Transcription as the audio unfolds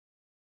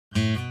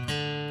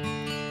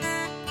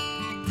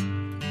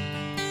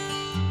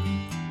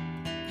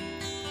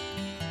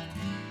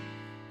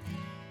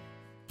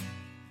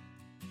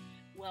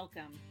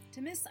Welcome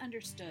to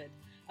Misunderstood,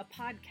 a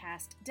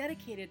podcast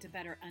dedicated to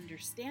better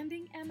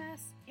understanding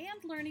MS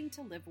and learning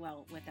to live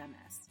well with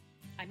MS.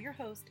 I'm your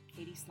host,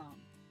 Katie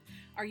Sloan.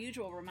 Our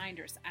usual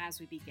reminders as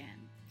we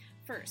begin.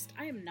 First,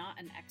 I am not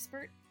an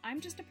expert.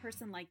 I'm just a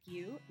person like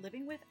you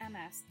living with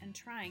MS and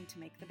trying to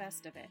make the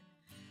best of it.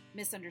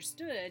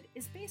 Misunderstood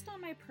is based on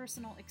my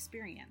personal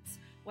experience,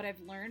 what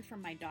I've learned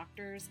from my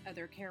doctors,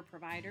 other care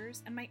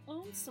providers, and my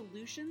own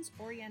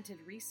solutions-oriented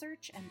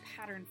research and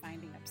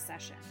pattern-finding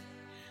obsession.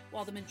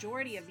 While the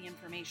majority of the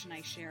information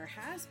I share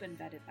has been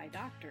vetted by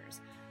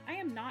doctors, I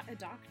am not a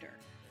doctor.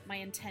 My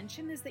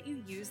intention is that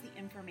you use the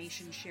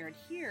information shared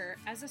here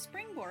as a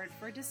springboard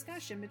for a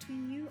discussion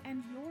between you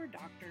and your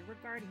doctor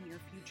regarding your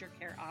future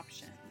care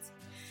options.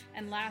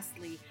 And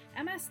lastly,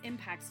 MS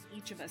impacts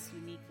each of us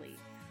uniquely.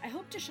 I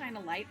hope to shine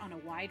a light on a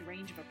wide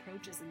range of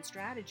approaches and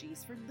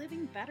strategies for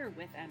living better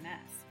with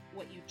MS.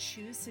 What you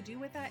choose to do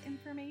with that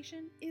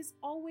information is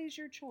always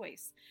your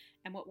choice,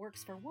 and what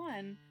works for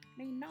one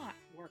may not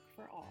work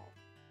for all.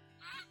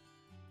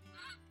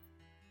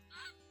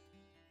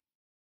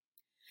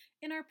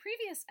 In our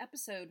previous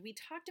episode, we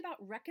talked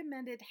about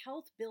recommended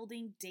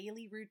health-building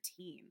daily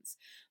routines,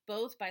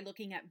 both by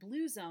looking at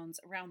blue zones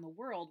around the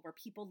world where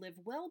people live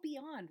well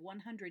beyond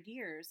 100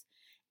 years,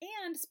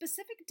 and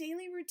specific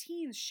daily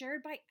routines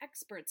shared by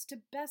experts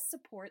to best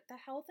support the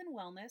health and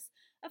wellness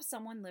of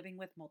someone living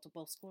with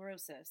multiple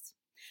sclerosis.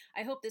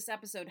 I hope this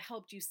episode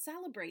helped you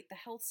celebrate the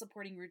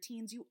health-supporting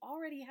routines you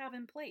already have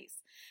in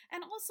place,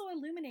 and also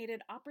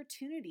illuminated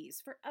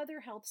opportunities for other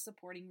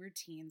health-supporting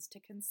routines to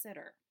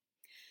consider.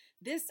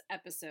 This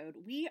episode,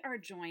 we are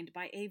joined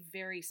by a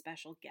very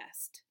special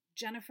guest,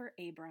 Jennifer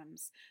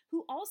Abrams,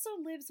 who also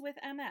lives with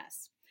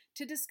MS,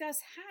 to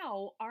discuss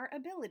how our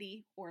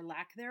ability, or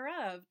lack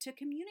thereof, to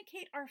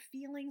communicate our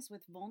feelings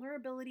with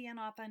vulnerability and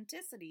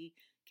authenticity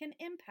can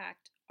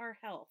impact our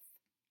health.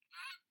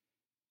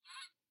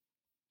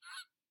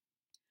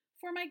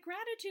 For my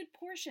gratitude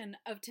portion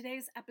of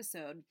today's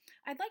episode,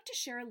 I'd like to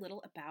share a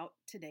little about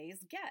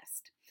today's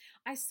guest.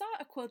 I saw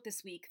a quote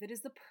this week that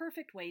is the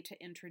perfect way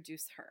to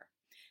introduce her.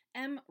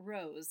 M.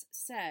 Rose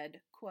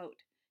said,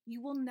 quote,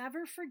 "You will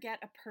never forget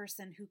a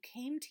person who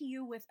came to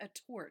you with a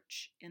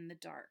torch in the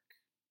dark."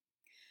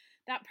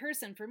 That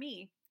person, for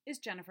me, is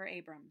Jennifer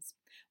Abrams.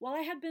 While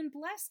I had been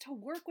blessed to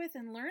work with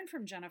and learn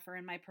from Jennifer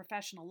in my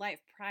professional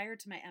life prior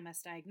to my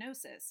MS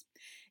diagnosis,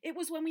 it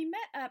was when we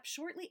met up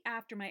shortly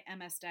after my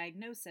MS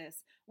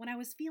diagnosis, when I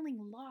was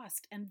feeling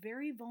lost and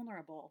very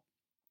vulnerable,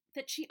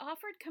 that she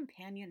offered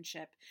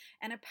companionship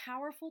and a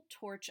powerful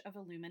torch of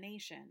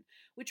illumination,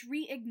 which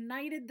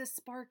reignited the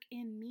spark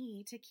in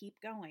me to keep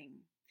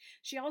going.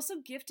 She also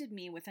gifted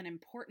me with an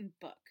important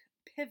book,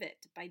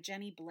 Pivot by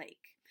Jenny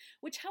Blake,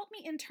 which helped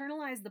me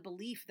internalize the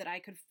belief that I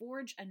could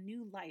forge a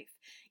new life,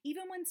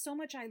 even when so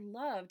much I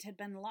loved had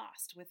been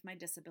lost with my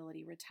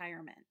disability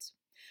retirement.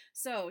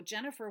 So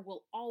Jennifer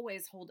will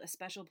always hold a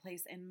special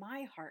place in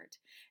my heart,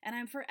 and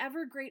I'm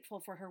forever grateful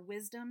for her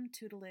wisdom,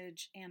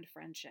 tutelage, and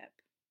friendship.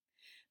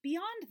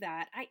 Beyond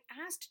that, I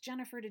asked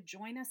Jennifer to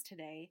join us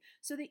today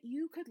so that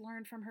you could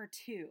learn from her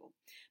too.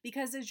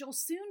 Because as you'll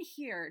soon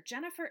hear,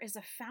 Jennifer is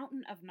a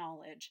fountain of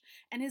knowledge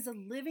and is a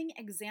living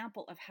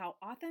example of how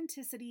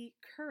authenticity,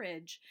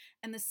 courage,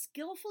 and the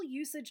skillful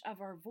usage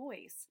of our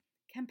voice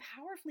can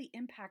powerfully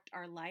impact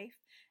our life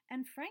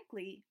and,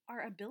 frankly,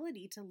 our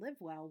ability to live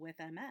well with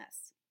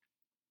MS.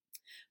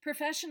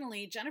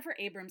 Professionally, Jennifer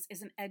Abrams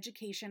is an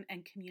education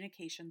and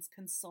communications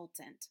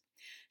consultant.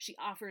 She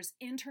offers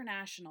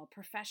international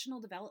professional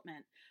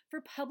development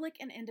for public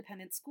and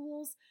independent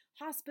schools,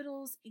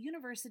 hospitals,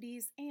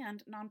 universities,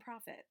 and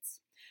nonprofits,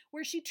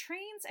 where she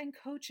trains and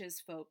coaches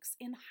folks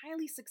in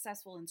highly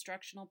successful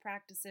instructional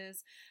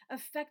practices,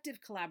 effective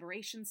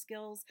collaboration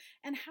skills,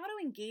 and how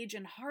to engage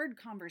in hard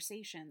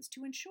conversations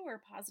to ensure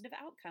positive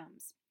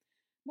outcomes.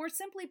 More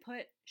simply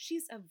put,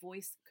 she's a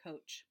voice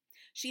coach.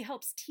 She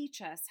helps teach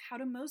us how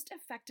to most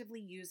effectively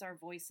use our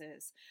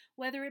voices,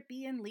 whether it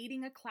be in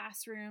leading a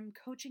classroom,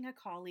 coaching a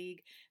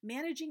colleague,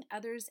 managing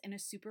others in a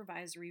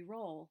supervisory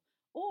role,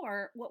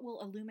 or what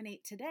we'll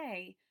illuminate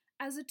today,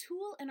 as a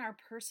tool in our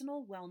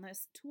personal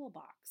wellness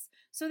toolbox,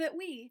 so that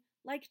we,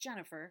 like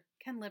Jennifer,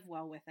 can live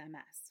well with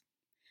MS.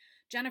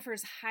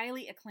 Jennifer's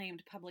highly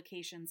acclaimed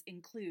publications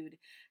include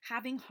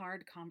Having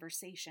Hard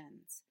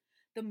Conversations,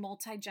 The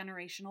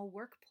Multi-Generational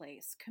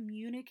Workplace,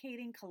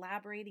 Communicating,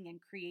 Collaborating,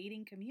 and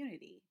Creating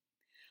Community,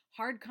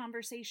 Hard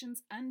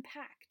Conversations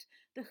Unpacked,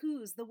 The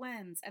Whos, the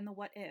Whens, and the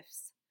What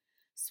Ifs,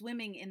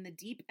 Swimming in the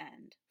Deep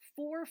End,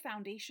 4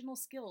 Foundational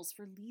Skills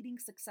for Leading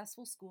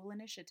Successful School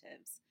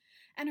Initiatives,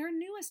 and her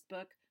newest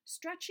book,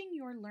 Stretching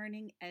Your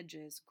Learning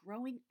Edges,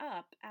 Growing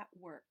Up at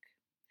Work.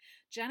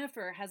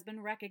 Jennifer has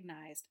been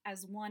recognized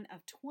as one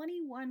of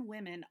 21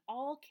 women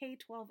all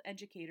K-12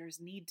 educators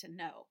need to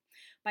know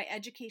by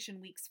Education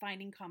Week's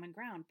Finding Common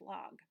Ground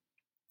blog.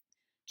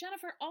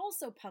 Jennifer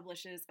also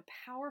publishes a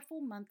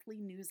powerful monthly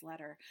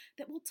newsletter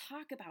that we'll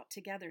talk about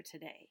together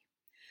today.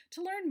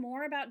 To learn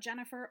more about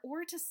Jennifer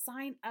or to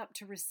sign up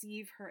to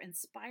receive her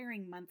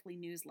inspiring monthly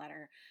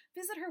newsletter,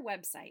 visit her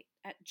website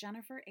at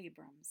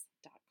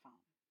jenniferabrams.com.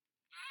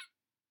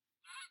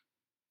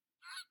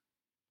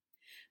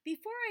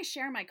 Before I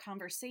share my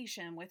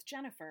conversation with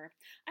Jennifer,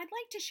 I'd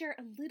like to share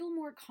a little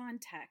more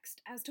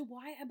context as to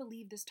why I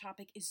believe this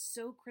topic is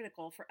so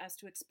critical for us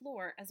to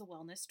explore as a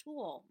wellness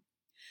tool.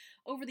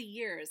 Over the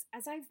years,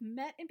 as I've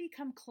met and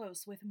become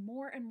close with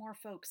more and more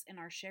folks in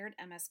our shared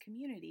MS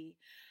community,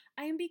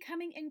 I am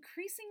becoming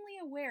increasingly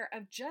aware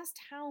of just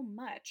how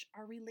much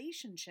our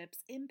relationships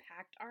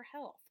impact our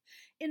health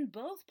in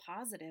both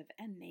positive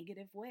and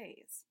negative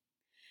ways.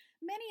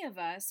 Many of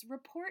us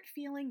report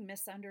feeling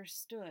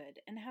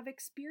misunderstood and have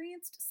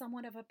experienced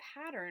somewhat of a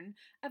pattern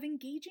of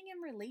engaging in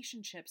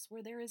relationships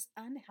where there is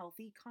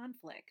unhealthy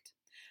conflict,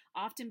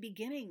 often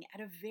beginning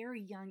at a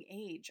very young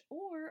age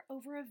or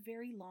over a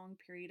very long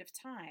period of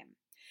time.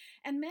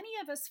 And many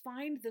of us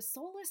find the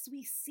solace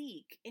we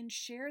seek in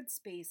shared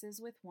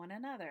spaces with one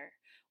another,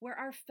 where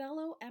our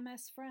fellow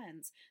MS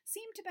friends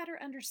seem to better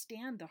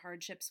understand the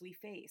hardships we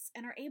face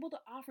and are able to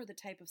offer the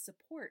type of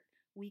support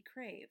we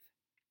crave.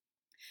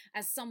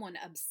 As someone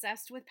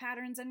obsessed with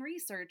patterns and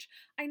research,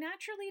 I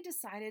naturally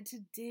decided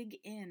to dig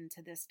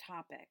into this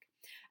topic.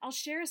 I'll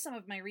share some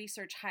of my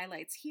research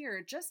highlights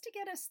here just to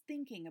get us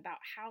thinking about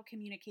how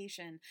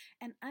communication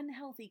and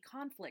unhealthy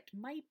conflict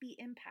might be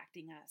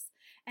impacting us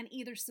and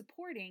either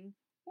supporting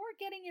or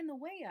getting in the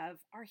way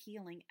of our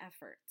healing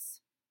efforts.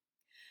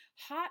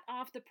 Hot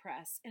off the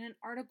press in an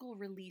article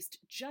released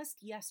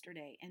just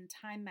yesterday in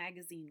Time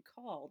magazine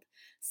called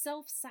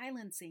Self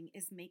Silencing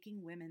is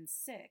Making Women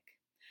Sick,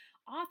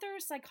 author,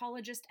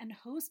 psychologist, and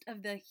host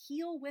of the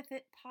Heal With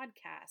It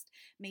podcast,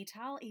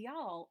 Maytal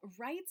Eyal,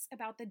 writes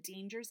about the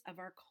dangers of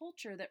our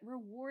culture that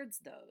rewards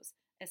those,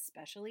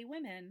 especially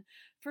women,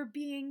 for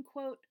being,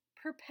 quote,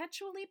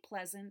 perpetually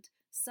pleasant,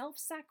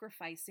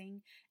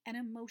 self-sacrificing, and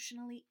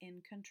emotionally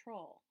in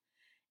control,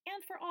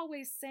 and for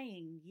always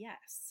saying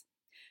yes.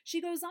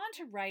 She goes on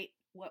to write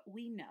what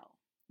we know,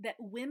 that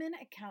women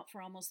account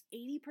for almost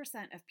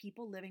 80% of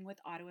people living with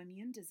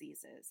autoimmune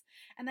diseases,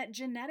 and that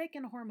genetic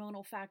and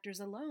hormonal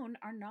factors alone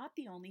are not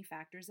the only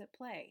factors at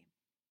play.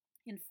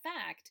 In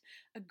fact,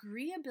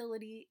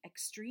 agreeability,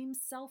 extreme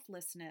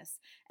selflessness,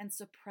 and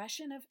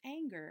suppression of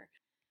anger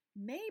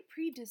may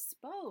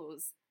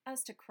predispose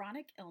us to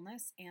chronic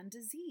illness and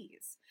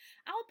disease.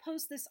 I'll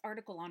post this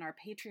article on our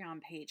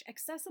Patreon page,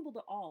 accessible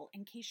to all,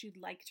 in case you'd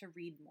like to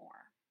read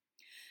more.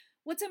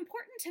 What's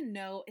important to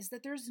know is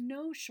that there's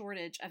no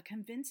shortage of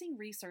convincing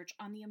research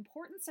on the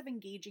importance of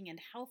engaging in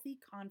healthy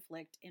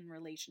conflict in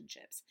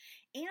relationships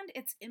and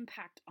its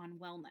impact on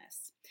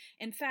wellness.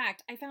 In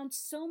fact, I found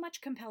so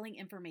much compelling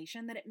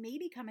information that it may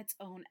become its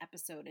own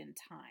episode in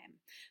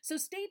time. So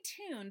stay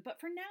tuned, but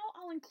for now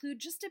I'll include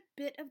just a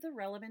bit of the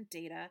relevant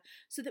data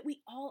so that we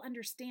all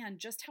understand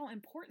just how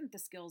important the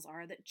skills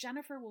are that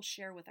Jennifer will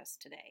share with us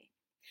today.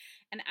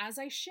 And as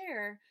I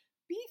share,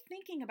 be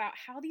thinking about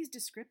how these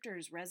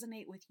descriptors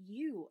resonate with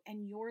you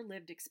and your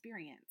lived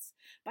experience.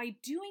 By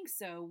doing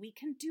so, we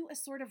can do a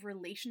sort of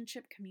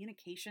relationship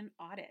communication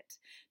audit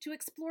to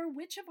explore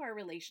which of our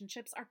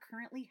relationships are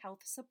currently health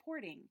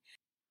supporting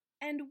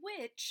and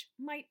which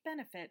might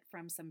benefit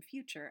from some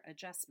future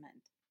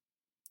adjustment.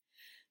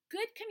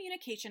 Good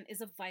communication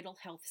is a vital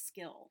health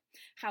skill.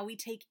 How we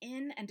take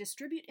in and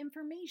distribute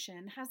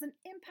information has an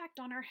impact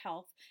on our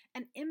health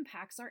and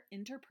impacts our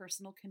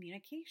interpersonal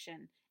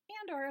communication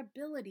and our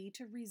ability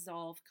to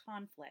resolve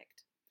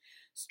conflict.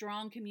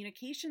 Strong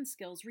communication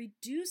skills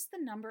reduce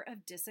the number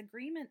of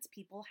disagreements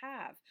people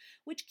have,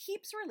 which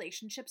keeps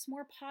relationships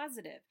more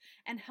positive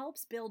and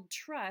helps build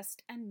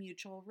trust and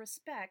mutual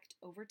respect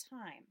over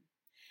time.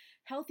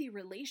 Healthy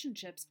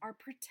relationships are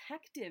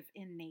protective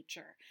in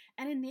nature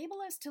and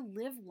enable us to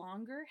live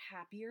longer,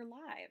 happier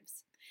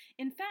lives.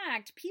 In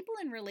fact, people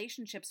in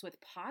relationships with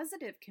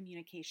positive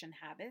communication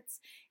habits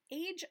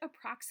age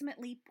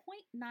approximately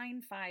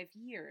 0.95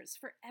 years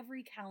for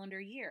every calendar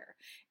year,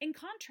 in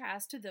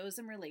contrast to those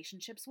in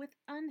relationships with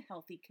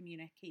unhealthy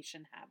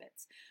communication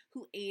habits,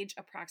 who age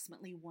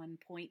approximately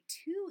 1.2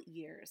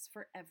 years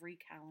for every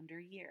calendar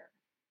year.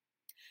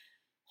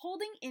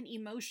 Holding in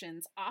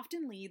emotions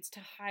often leads to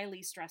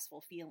highly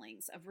stressful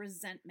feelings of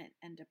resentment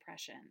and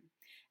depression,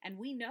 and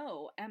we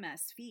know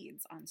MS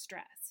feeds on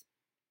stress.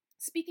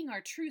 Speaking our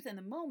truth in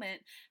the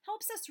moment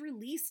helps us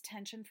release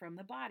tension from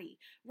the body,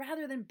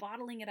 rather than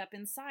bottling it up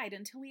inside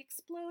until we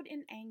explode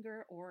in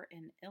anger or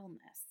in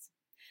illness.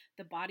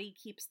 The body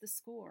keeps the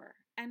score,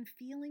 and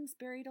feelings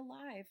buried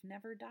alive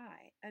never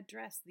die.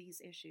 Address these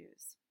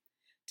issues.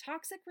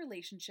 Toxic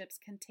relationships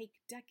can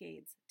take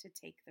decades to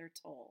take their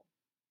toll.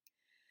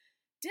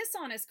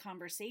 Dishonest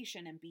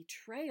conversation and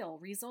betrayal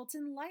results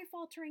in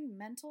life-altering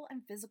mental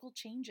and physical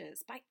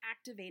changes by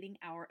activating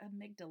our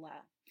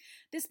amygdala.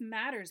 This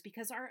matters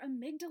because our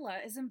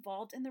amygdala is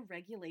involved in the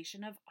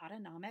regulation of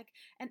autonomic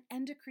and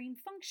endocrine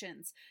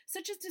functions,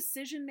 such as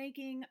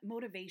decision-making,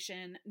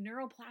 motivation,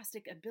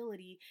 neuroplastic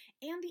ability,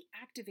 and the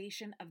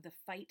activation of the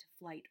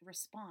fight-flight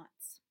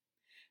response.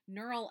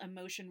 Neural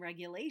emotion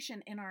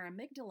regulation in our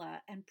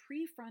amygdala and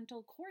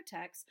prefrontal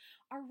cortex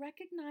are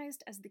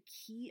recognized as the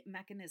key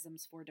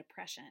mechanisms for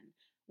depression,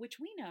 which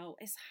we know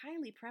is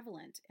highly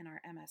prevalent in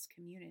our MS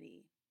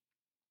community.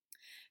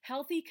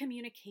 Healthy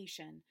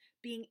communication,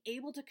 being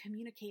able to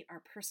communicate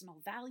our personal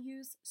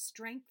values,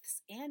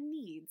 strengths, and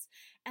needs,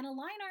 and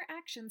align our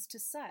actions to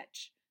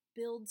such,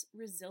 builds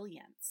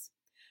resilience.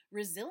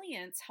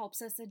 Resilience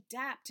helps us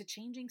adapt to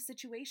changing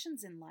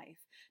situations in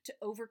life, to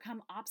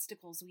overcome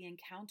obstacles we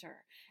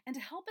encounter, and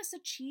to help us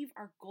achieve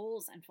our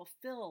goals and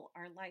fulfill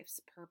our life's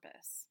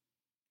purpose.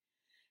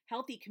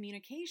 Healthy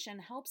communication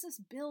helps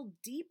us build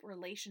deep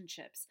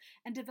relationships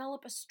and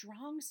develop a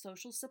strong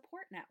social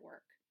support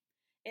network.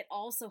 It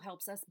also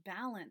helps us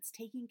balance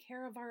taking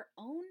care of our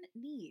own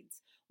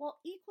needs while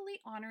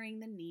equally honoring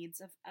the needs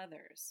of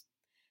others.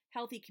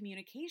 Healthy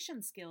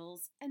communication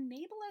skills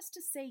enable us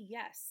to say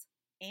yes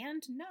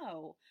and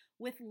no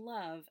with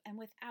love and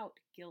without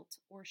guilt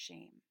or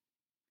shame.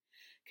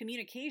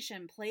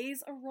 Communication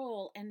plays a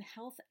role in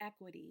health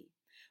equity.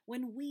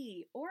 When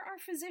we or our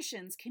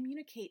physicians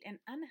communicate in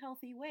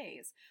unhealthy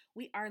ways,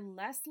 we are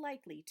less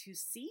likely to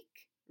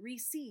seek,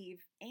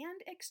 receive,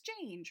 and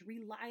exchange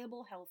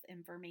reliable health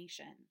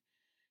information.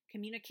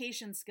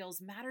 Communication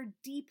skills matter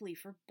deeply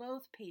for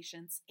both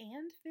patients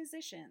and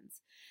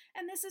physicians,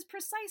 and this is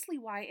precisely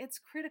why it's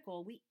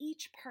critical we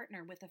each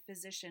partner with a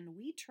physician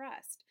we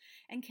trust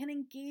and can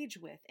engage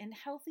with in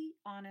healthy,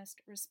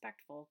 honest,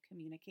 respectful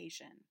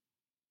communication.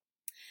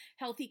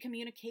 Healthy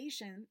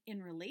communication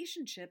in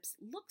relationships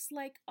looks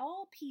like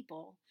all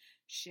people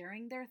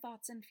sharing their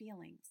thoughts and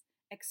feelings,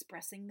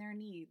 expressing their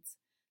needs,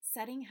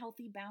 setting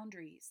healthy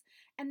boundaries,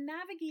 and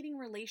navigating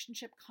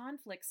relationship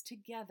conflicts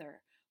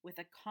together with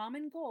a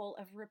common goal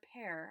of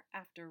repair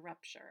after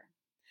rupture.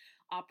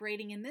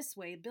 Operating in this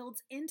way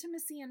builds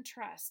intimacy and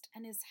trust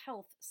and is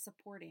health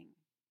supporting.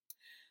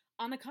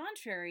 On the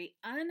contrary,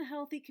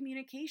 unhealthy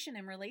communication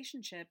in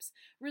relationships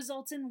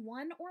results in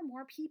one or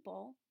more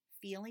people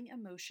feeling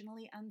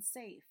emotionally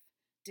unsafe,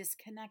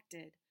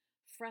 disconnected,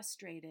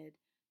 frustrated,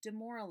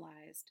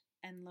 demoralized,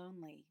 and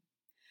lonely.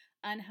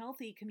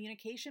 Unhealthy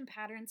communication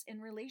patterns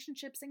in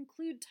relationships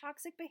include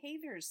toxic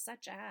behaviors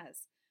such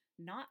as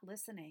not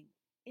listening,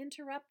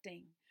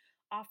 interrupting,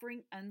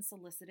 offering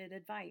unsolicited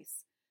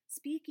advice,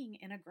 speaking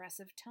in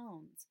aggressive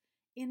tones,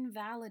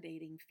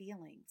 invalidating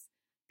feelings,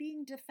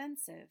 being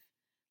defensive,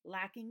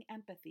 lacking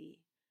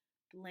empathy,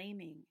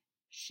 blaming,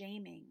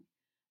 shaming,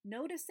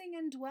 noticing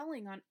and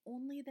dwelling on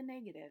only the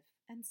negative,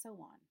 and so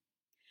on.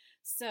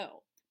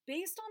 So,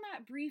 based on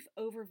that brief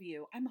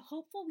overview, I'm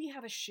hopeful we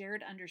have a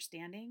shared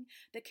understanding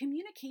that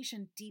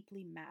communication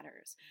deeply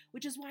matters,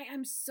 which is why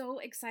I'm so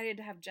excited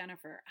to have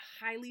Jennifer,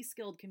 a highly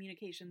skilled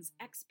communications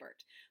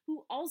expert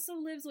who also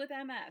lives with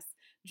MS,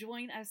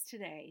 join us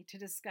today to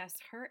discuss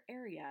her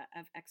area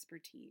of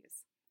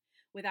expertise.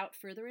 Without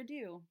further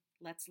ado,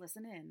 let's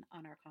listen in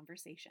on our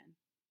conversation.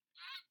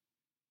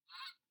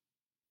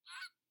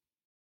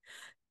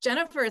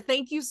 Jennifer,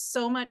 thank you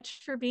so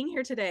much for being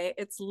here today.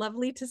 It's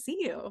lovely to see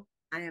you.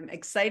 I am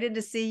excited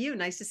to see you.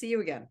 Nice to see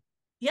you again.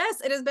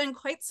 Yes, it has been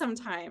quite some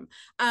time.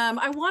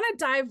 I want to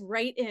dive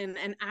right in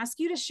and ask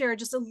you to share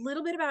just a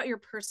little bit about your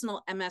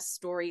personal MS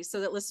story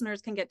so that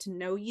listeners can get to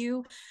know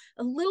you,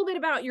 a little bit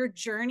about your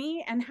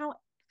journey and how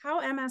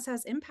MS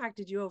has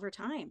impacted you over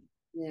time.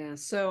 Yeah,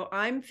 so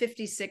I'm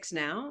 56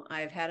 now.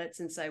 I've had it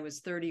since I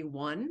was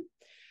 31.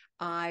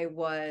 I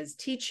was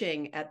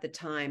teaching at the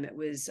time.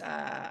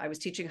 I was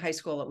teaching high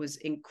school. It was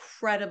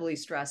incredibly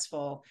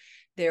stressful.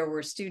 There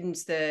were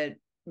students that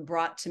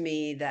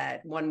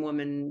one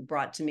woman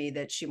brought to me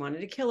that she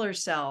wanted to kill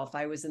herself.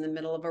 I was in the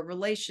middle of a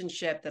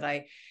relationship that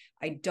I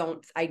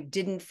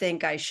didn't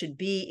think I should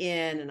be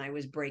in, and I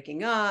was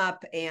breaking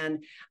up.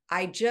 And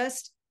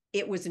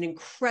it was an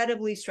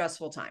incredibly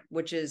stressful time,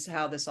 which is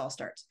how this all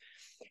starts.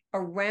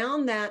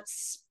 Around that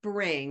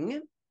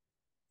spring,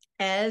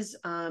 as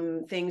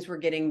things were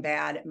getting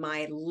bad,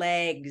 my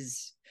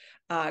legs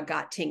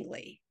got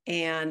tingly.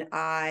 And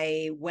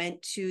I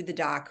went to the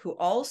doc, who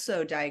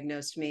also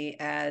diagnosed me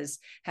as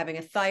having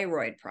a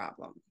thyroid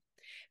problem,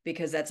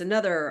 because that's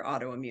another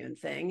autoimmune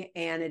thing.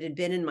 And it had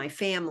been in my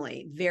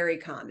family, very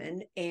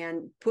common,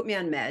 and put me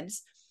on meds.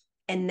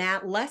 And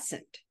that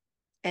lessened.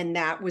 And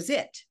that was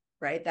it,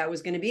 right? That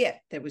was going to be it.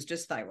 That was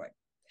just thyroid.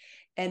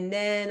 And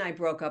then I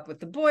broke up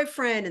with the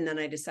boyfriend, and then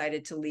I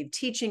decided to leave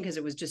teaching because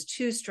it was just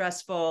too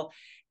stressful.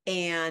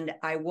 And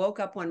I woke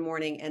up one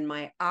morning and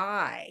my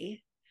eye,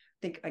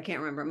 I can't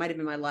remember, it might have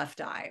been my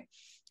left eye.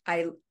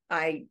 I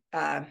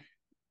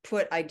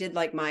did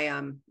like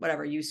my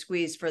whatever you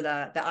squeeze for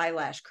the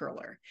eyelash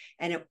curler,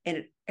 and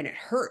it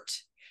hurt.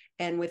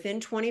 And within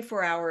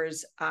 24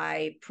 hours,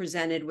 I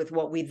presented with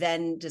what we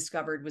then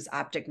discovered was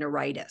optic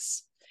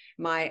neuritis.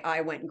 My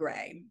eye went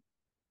gray,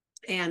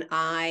 and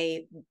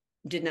I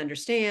didn't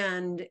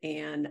understand.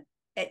 And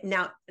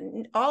now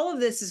all of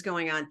this is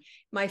going on.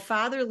 My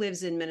father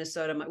lives in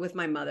Minnesota with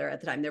my mother at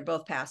the time. They're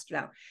both passed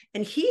now,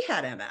 and he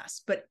had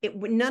MS, but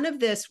none of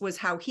this was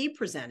how he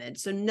presented.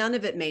 So none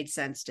of it made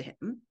sense to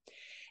him.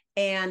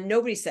 And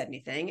nobody said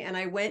anything. And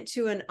I went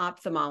to an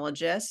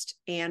ophthalmologist,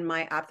 and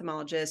my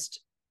ophthalmologist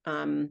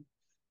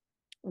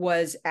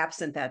was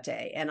absent that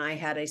day, and I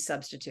had a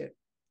substitute.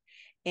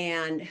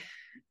 And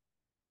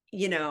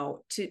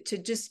to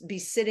just be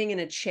sitting in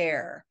a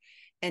chair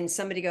and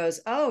somebody goes,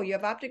 oh, you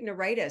have optic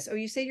neuritis. Oh,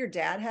 you say your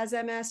dad has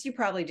MS? You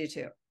probably do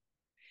too.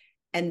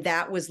 And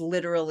that was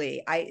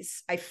literally, I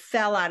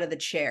fell out of the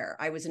chair.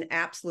 I was an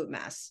absolute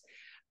mess.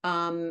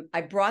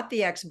 I brought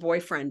the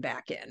ex-boyfriend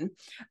back in,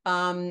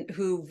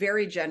 who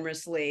very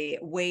generously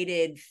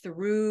waded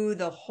through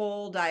the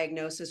whole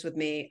diagnosis with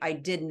me. I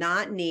did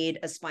not need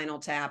a spinal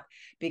tap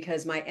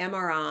because my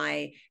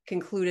MRI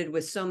concluded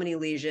with so many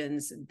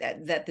lesions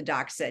that the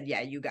doc said, yeah,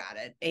 you got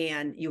it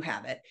and you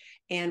have it.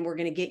 And we're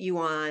going to get you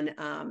on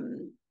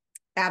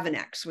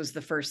Avonex was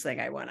the first thing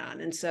I went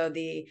on. And so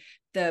the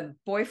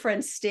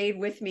boyfriend stayed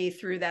with me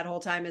through that whole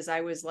time as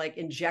I was like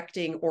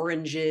injecting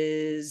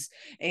oranges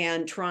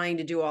and trying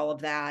to do all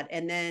of that.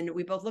 And then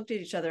we both looked at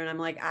each other and I'm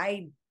like,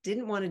 I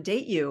didn't want to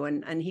date you.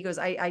 And he goes,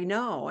 I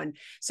know. And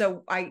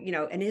so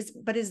and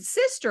his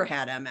sister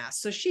had MS.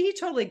 So she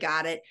totally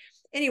got it.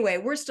 Anyway,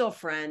 we're still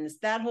friends.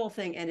 That whole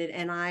thing ended.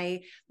 And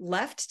I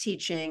left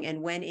teaching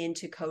and went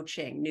into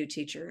coaching new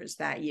teachers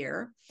that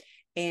year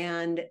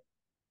and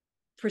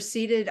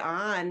proceeded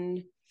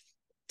on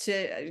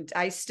to,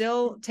 I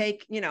still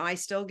take, I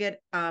still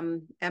get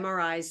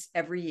MRIs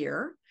every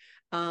year.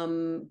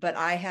 But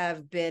I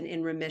have been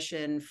in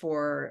remission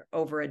for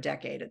over a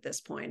decade at this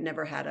point,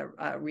 never had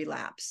a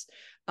relapse.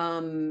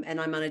 And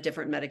I'm on a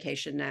different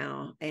medication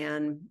now.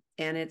 And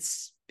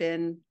it's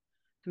been,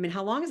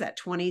 how long is that?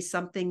 20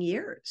 something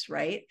years,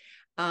 right?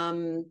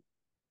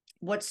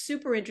 What's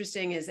super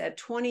interesting is at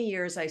 20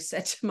 years, I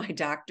said to my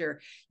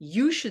doctor,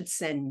 you should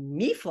send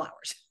me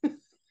flowers.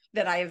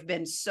 That I have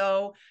been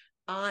so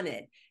on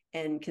it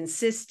and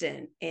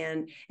consistent.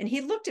 And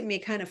he looked at me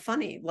kind of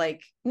funny,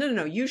 like,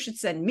 no, you should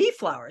send me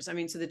flowers.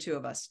 So the two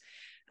of us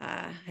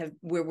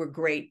we're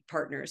great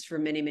partners for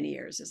many, many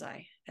years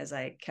as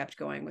I kept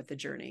going with the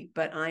journey.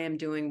 But I am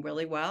doing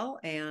really well,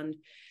 and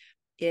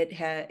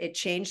it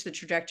changed the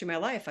trajectory of my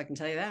life. I can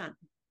tell you that.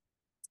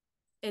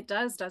 It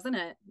does, doesn't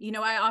it?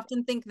 I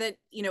often think that,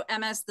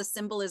 MS, the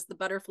symbol is the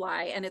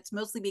butterfly, and it's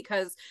mostly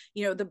because,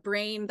 the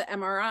brain, the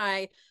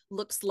MRI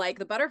looks like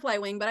the butterfly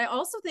wing. But I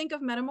also think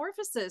of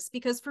metamorphosis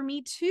because for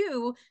me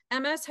too,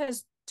 MS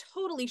has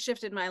totally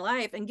shifted my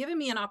life and given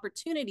me an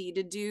opportunity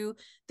to do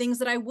things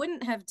that I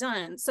wouldn't have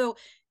done. So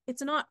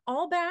it's not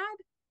all bad.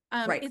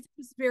 Right. It's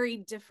just very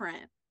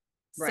different.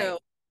 Right. So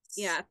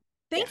yeah.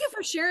 Thank you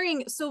for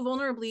sharing so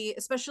vulnerably,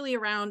 especially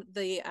around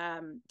the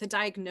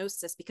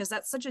diagnosis, because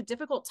that's such a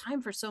difficult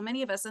time for so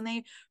many of us, and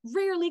they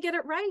rarely get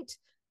it right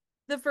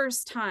the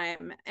first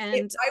time. And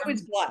I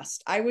was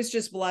blessed. I was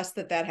just blessed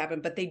that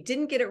happened, but they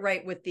didn't get it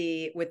right with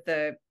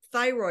the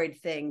thyroid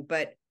thing.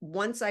 But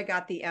once I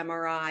got the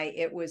MRI,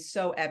 it was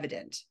so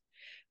evident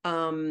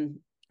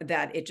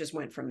that it just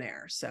went from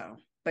there. So,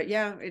 but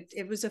yeah,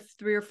 it was a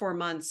 3 or 4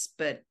 months,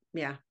 but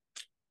yeah.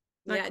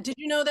 Yeah. Did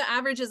you know the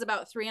average is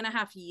about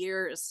 3.5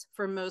 years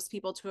for most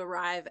people to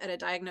arrive at a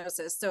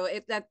diagnosis? So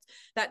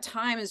that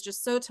time is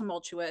just so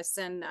tumultuous.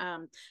 And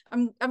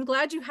I'm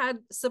glad you had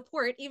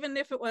support, even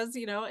if it was,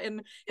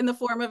 in the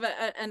form of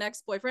an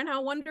ex-boyfriend.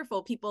 How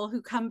wonderful people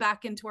who come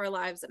back into our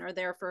lives and are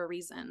there for a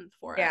reason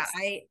for us.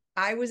 Yeah,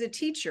 I was a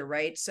teacher,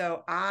 right?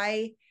 So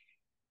I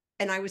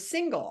was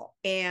single,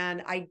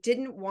 and I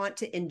didn't want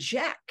to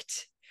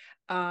inject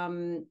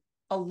alone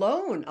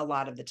a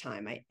lot of the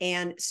time.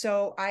 And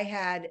so I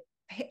had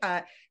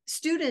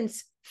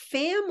students,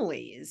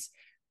 families,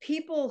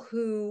 people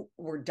who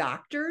were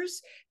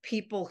doctors,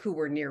 people who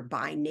were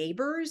nearby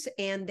neighbors,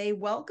 and they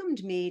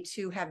welcomed me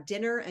to have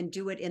dinner and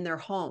do it in their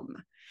home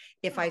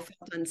if I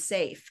felt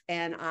unsafe.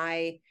 And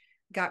I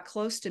got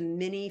close to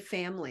many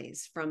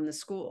families from the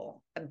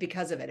school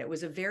because of it. It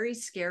was a very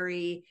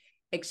scary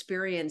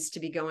experience to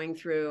be going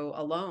through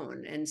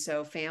alone. And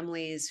so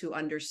families who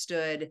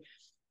understood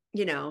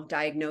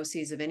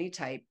diagnoses of any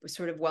type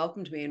sort of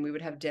welcomed me, and we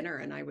would have dinner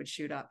and I would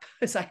shoot up,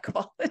 as I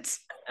call it.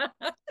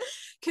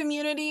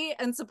 Community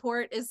and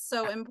support is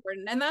so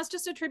important. And that's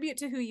just a tribute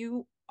to who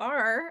you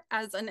are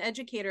as an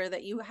educator,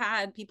 that you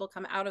had people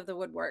come out of the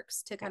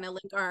woodworks to kind of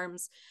link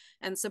arms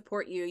and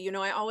support you.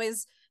 I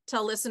always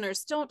tell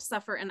listeners, don't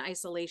suffer in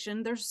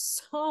isolation. There's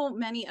so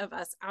many of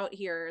us out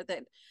here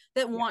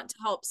that want to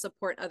help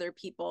support other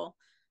people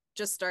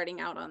just starting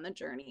out on the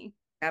journey.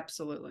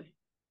 Absolutely.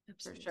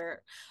 For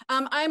sure.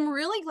 I'm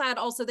really glad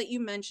also that you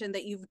mentioned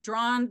that you've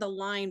drawn the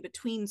line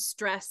between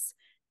stress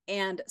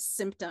and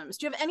symptoms.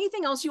 Do you have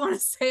anything else you want to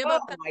say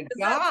about that? Oh my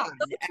God.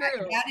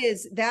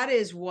 So that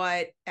is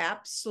what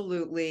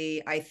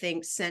absolutely, I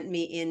think, sent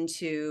me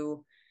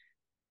into,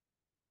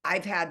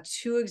 I've had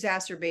 2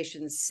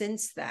 exacerbations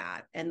since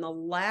that. And the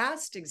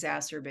last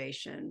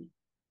exacerbation,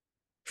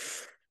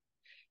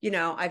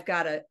 I've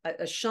got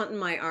a shunt in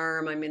my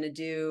arm. I'm going to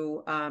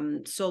do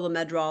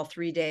Solomedrol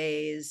 3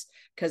 days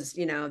because,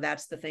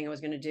 that's the thing I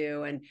was going to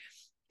do. And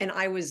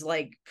I was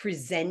like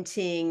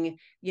presenting,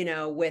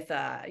 with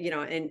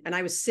and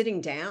I was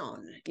sitting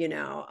down,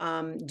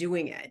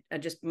 doing it.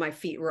 Just my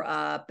feet were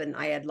up and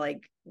I had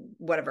like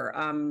whatever,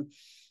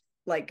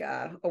 like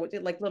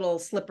little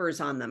slippers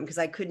on them because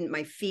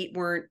my feet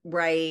weren't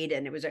right.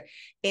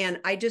 And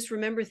I just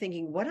remember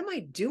thinking, what am I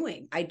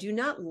doing? I do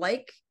not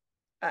like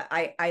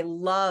I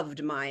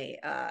loved my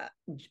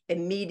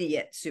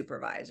immediate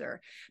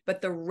supervisor,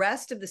 but the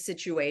rest of the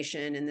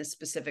situation in this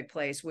specific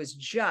place was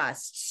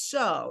just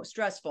so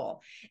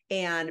stressful.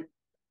 And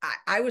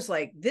I was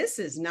like, this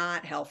is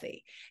not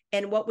healthy.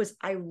 And what was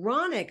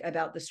ironic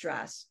about the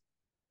stress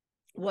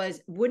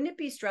was, wouldn't it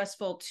be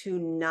stressful to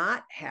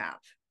not have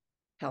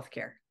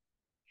healthcare?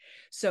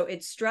 So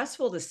it's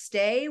stressful to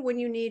stay when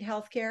you need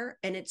healthcare,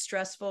 and it's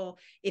stressful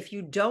if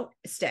you don't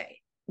stay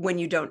when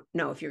you don't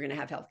know if you're going to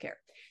have healthcare.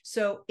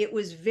 So it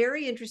was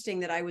very interesting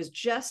that I was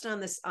just I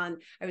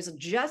was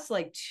just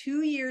like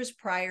 2 years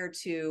prior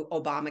to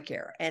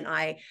Obamacare, and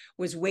I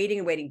was waiting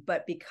and waiting.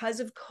 But because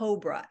of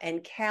Cobra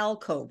and Cal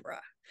Cobra,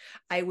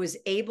 I was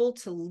able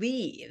to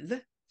leave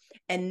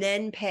and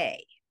then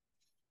pay.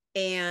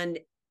 And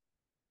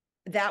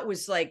that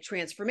was like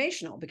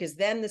transformational, because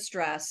then the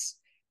stress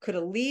could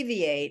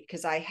alleviate,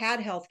 because I had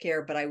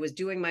healthcare, but I was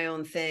doing my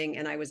own thing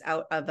and I was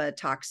out of a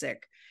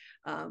toxic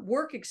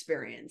work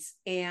experience.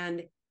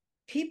 And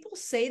people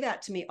say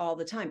that to me all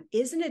the time.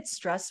 Isn't it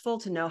stressful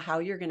to know how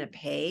you're going to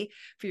pay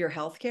for your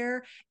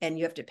healthcare, and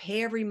you have to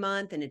pay every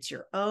month and it's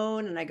your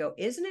own? And I go,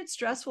 isn't it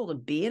stressful to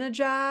be in a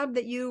job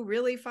that you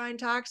really find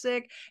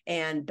toxic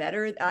and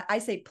better? I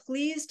say,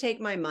 please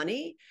take my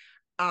money.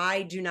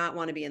 I do not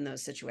want to be in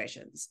those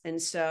situations. And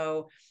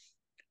so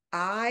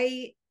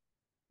I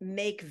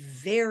make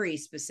very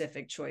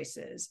specific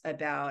choices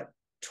about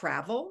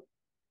travel,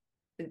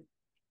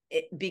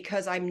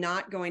 because I'm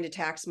not going to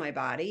tax my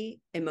body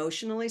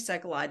emotionally,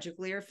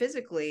 psychologically, or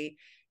physically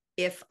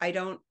if I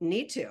don't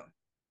need to.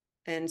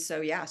 And so,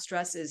 yeah,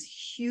 stress is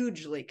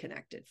hugely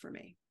connected for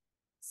me.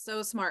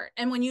 So smart.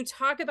 And when you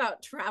talk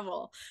about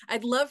travel,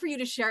 I'd love for you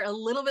to share a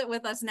little bit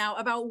with us now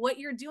about what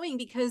you're doing,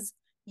 because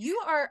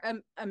you are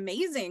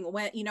amazing.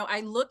 When,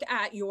 I look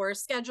at your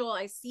schedule,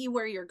 I see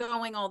where you're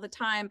going all the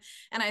time,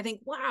 and I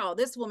think, wow,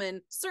 this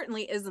woman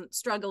certainly isn't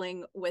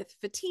struggling with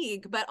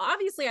fatigue. But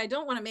obviously I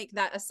don't want to make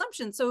that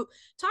assumption. So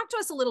talk to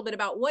us a little bit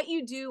about what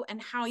you do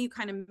and how you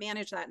kind of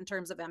manage that in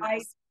terms of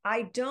MS.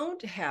 I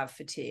don't have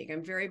fatigue.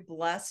 I'm very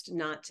blessed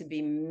not to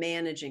be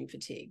managing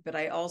fatigue, but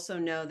I also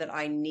know that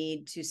I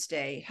need to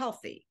stay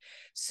healthy.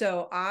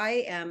 So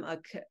I am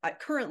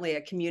currently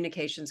a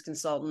communications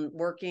consultant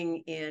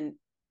working in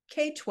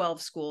K-12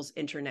 schools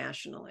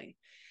internationally.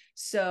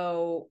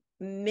 So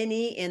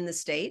many in the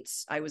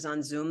States. I was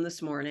on Zoom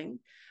this morning,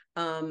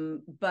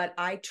 but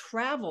I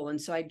travel.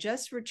 And so I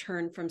just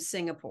returned from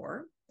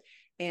Singapore.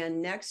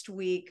 And next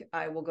week,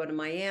 I will go to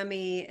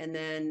Miami and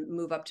then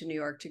move up to New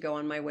York to go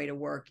on my way to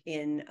work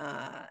in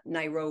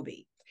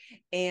Nairobi.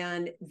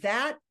 And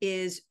that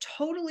is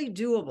totally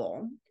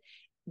doable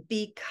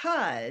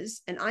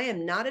because, and I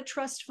am not a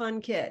trust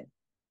fund kid,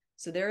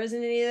 so there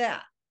isn't any of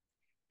that.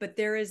 But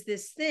there is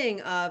this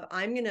thing of,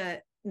 I'm going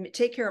to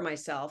take care of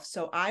myself.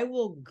 So I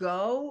will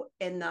go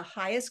in the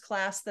highest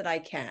class that I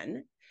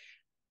can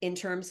in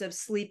terms of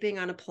sleeping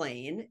on a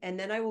plane. And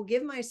then I will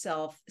give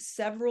myself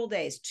several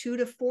days, 2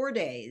 to 4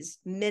 days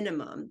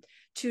minimum,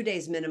 2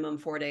 days minimum,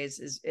 4 days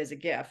is a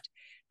gift,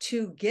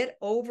 to get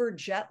over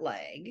jet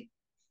lag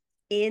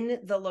in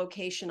the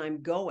location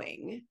I'm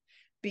going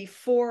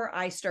before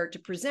I start to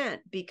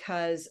present,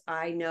 because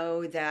I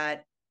know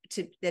that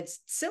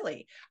that's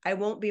silly. I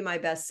won't be my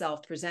best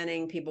self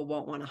presenting. People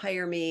won't want to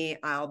hire me.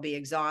 I'll be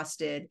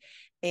exhausted,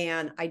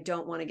 and I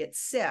don't want to get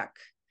sick.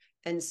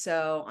 And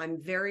so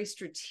I'm very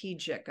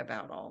strategic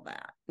about all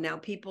that. Now,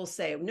 people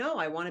say, no,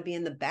 I want to be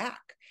in the back.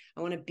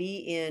 I want to be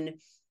in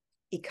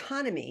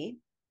economy.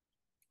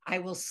 I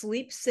will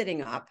sleep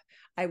sitting up.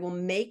 I will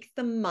make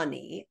the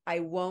money.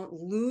 I won't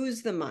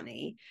lose the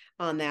money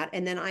on that.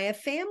 And then I have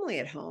family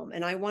at home,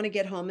 and I want to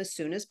get home as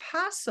soon as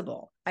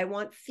possible. I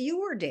want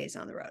fewer days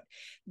on the road.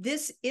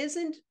 This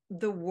isn't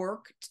the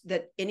work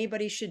that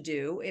anybody should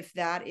do if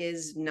that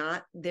is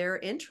not their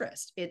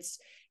interest. It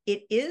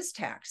is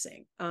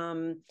taxing.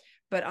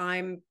 But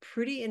I'm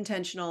pretty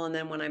intentional. And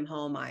then when I'm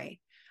home, I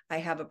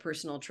have a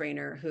personal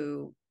trainer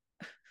who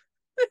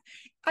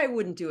I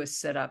wouldn't do a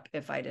sit-up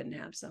if I didn't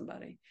have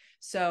somebody.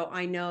 So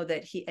I know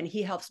that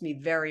he helps me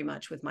very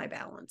much with my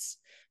balance.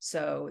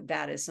 So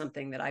that is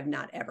something that I've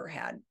not ever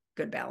had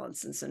good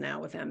balance. And so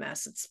now with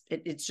MS,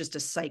 it's just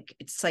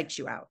it psychs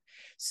you out.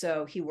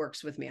 So he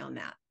works with me on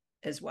that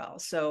as well.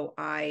 So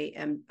I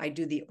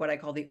do what I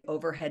call the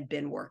overhead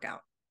bin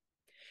workout.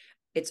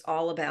 It's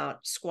all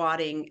about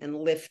squatting and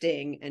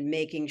lifting and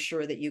making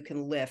sure that you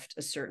can lift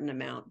a certain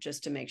amount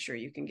just to make sure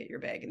you can get your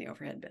bag in the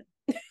overhead bin.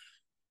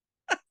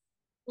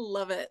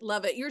 Love it.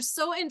 Love it. You're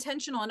so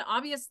intentional. And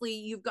obviously,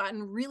 you've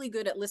gotten really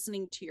good at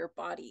listening to your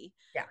body.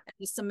 Yeah. And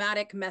the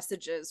somatic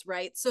messages,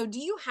 right? So, do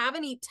you have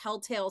any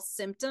telltale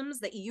symptoms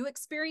that you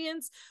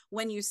experience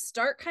when you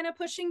start kind of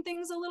pushing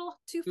things a little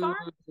too far?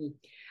 Mm-hmm.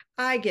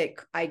 I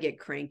get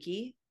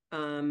cranky.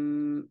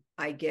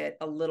 I get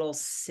a little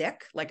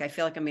sick. Like I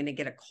feel like I'm going to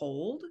get a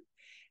cold.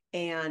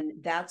 And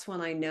that's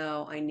when I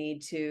know I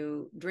need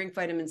to drink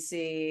vitamin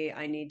C.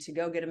 I need to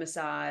go get a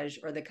massage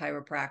or the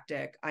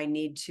chiropractic. I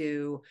need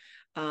to,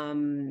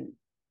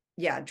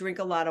 drink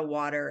a lot of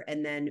water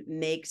and then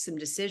make some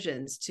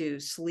decisions to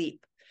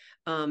sleep.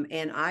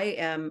 And I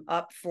am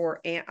up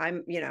for,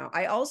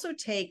 I also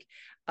take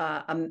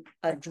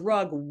a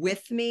drug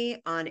with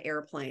me on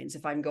airplanes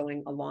if I'm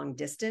going a long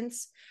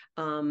distance,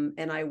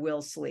 and I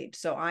will sleep.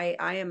 So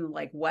I am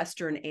like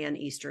Western and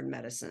Eastern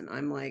medicine.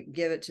 I'm like,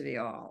 give it to me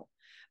all.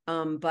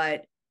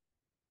 But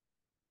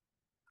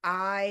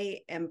I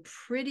am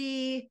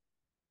pretty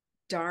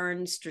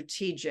darn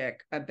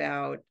strategic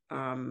about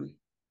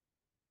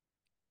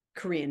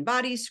Korean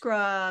body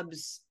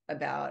scrubs,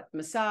 about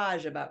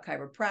massage, about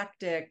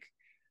chiropractic.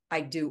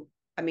 I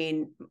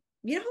mean,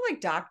 you know,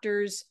 like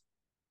doctors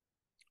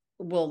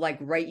will like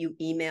write you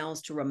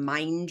emails to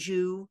remind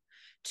you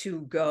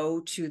to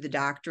go to the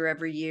doctor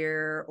every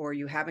year, or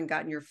you haven't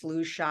gotten your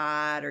flu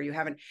shot, or you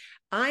haven't.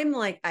 I'm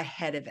like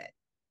ahead of it.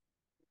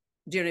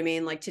 Do you know what I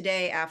mean? Like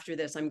today after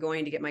this, I'm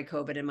going to get my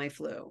COVID and my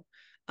flu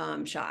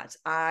shots.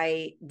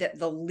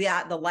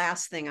 The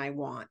last thing I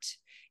want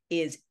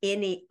is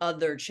any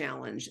other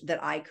challenge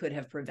that I could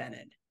have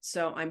prevented.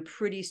 So I'm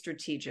pretty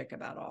strategic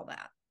about all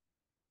that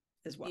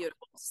as well.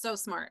 Beautiful. So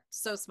smart.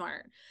 So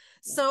smart.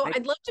 So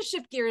I'd love to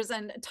shift gears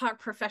and talk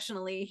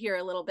professionally here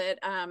a little bit.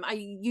 I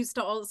used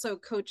to also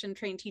coach and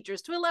train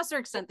teachers to a lesser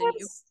extent than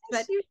you,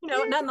 but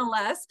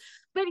nonetheless.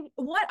 But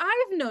what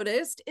I've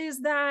noticed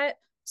is that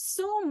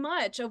so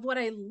much of what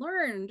I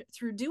learned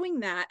through doing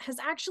that has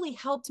actually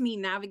helped me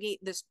navigate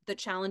the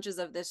challenges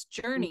of this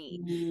journey.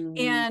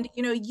 And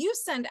you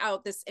send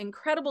out this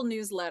incredible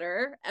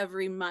newsletter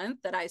every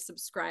month that I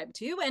subscribe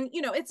to, and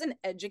it's an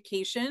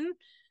education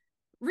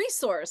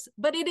resource,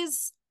 but it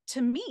is,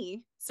 to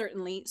me,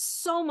 certainly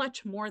so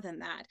much more than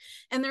that.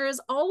 And there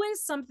is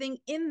always something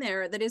in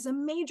there that is a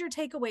major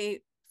takeaway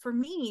for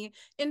me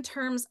in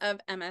terms of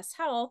MS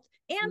health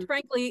and,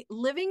 frankly,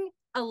 living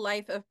a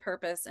life of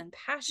purpose and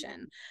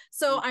passion.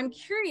 So I'm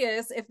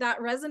curious if that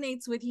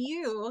resonates with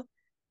you.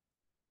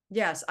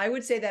 Yes, I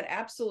would say that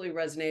absolutely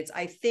resonates.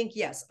 I think,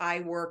 yes,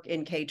 I work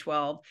in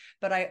K-12,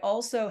 but I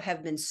also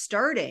have been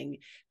starting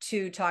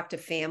to talk to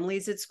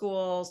families at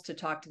schools, to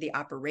talk to the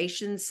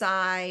operations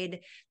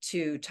side,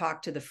 to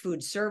talk to the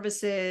food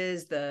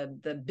services,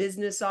 the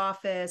business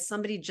office.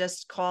 Somebody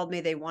just called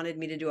me. They wanted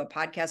me to do a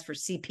podcast for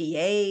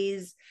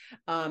CPAs.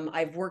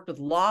 I've worked with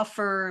law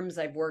firms.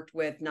 I've worked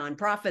with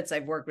nonprofits.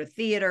 I've worked with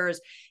theaters.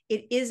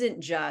 It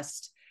isn't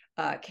just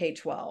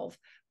K-12.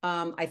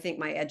 I think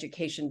my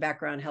education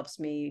background helps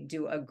me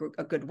do a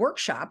good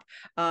workshop.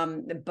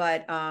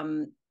 But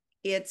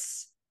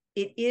it's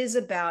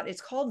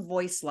called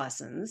Voice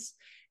Lessons,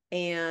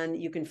 and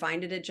you can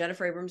find it at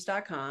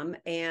jenniferabrams.com.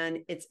 And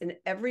it's an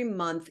every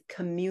month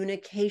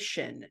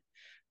communication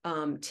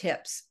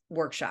tips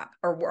workshop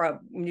or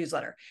a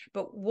newsletter.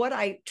 But what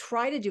I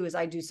try to do is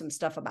I do some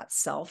stuff about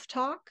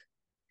self-talk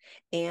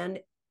and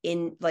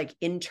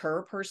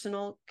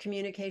interpersonal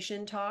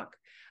communication talk.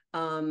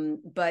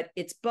 But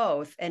it's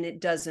both, and it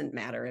doesn't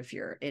matter if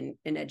you're in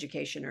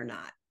education or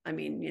not. I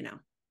mean,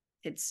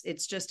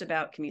 it's just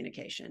about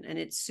communication, and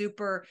it's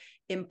super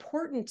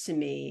important to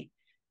me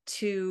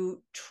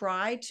to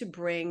try to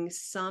bring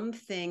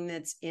something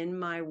that's in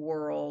my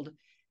world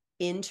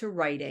into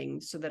writing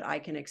so that I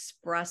can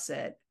express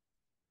it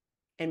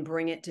and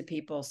bring it to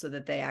people so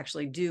that they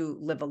actually do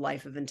live a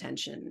life of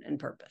intention and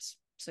purpose.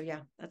 So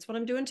yeah, that's what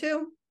I'm doing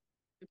too.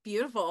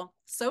 Beautiful.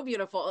 So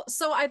beautiful.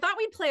 So I thought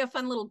we'd play a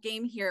fun little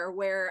game here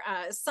where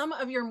some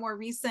of your more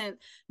recent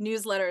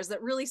newsletters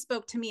that really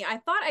spoke to me, I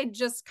thought I'd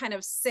just kind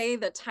of say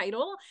the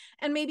title,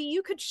 and maybe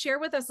you could share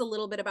with us a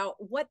little bit about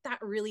what that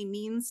really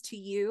means to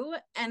you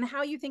and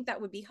how you think that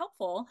would be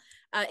helpful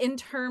in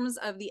terms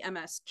of the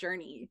MS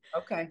journey.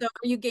 Okay. So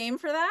are you game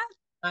for that?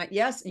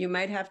 Yes, you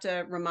might have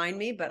to remind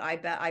me, but I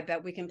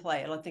bet we can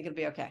play. I don't think it'll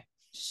be okay.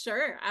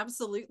 Sure,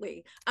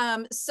 absolutely.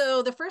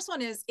 So the first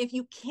one is, if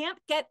you can't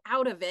get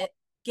out of it,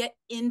 get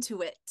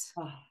into it.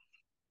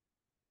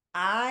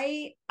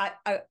 A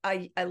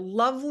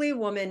lovely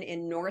woman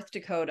in North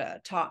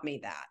Dakota taught me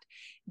that.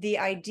 The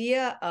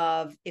idea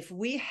of, if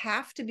we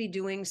have to be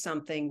doing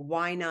something,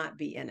 why not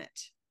be in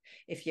it?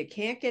 If you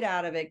can't get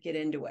out of it, get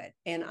into it.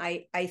 And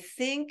I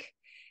think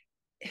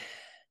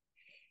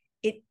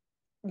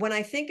when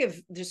I think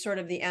of just sort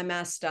of the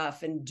MS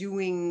stuff and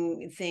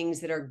doing things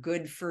that are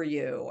good for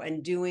you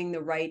and doing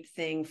the right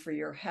thing for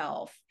your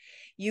health,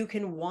 you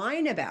can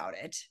whine about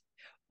it,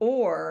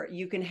 or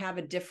you can have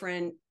a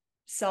different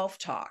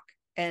self-talk.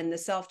 And the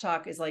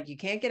self-talk is like, you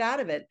can't get out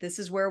of it. This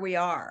is where we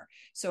are.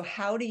 So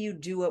how do you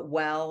do it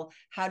well?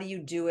 How do you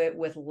do it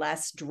with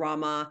less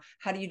drama?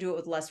 How do you do it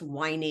with less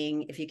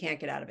whining? If you can't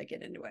get out of it,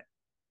 get into it.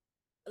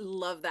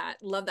 Love that.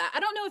 Love that. I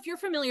don't know if you're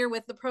familiar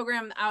with the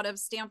program out of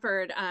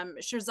Stanford,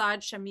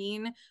 Shirzad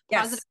Chamine,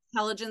 Yes.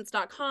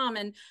 positiveintelligence.com.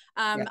 And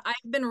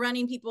I've been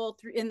running people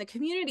through in the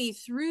community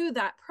through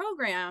that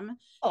program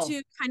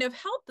to kind of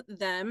help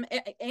them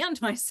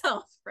and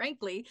myself,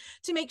 frankly,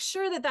 to make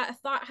sure that that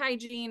thought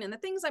hygiene and the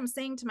things I'm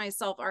saying to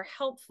myself are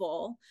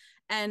helpful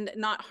and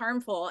not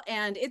harmful.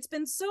 And it's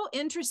been so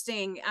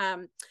interesting,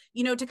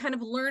 to kind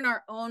of learn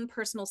our own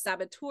personal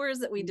saboteurs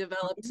that we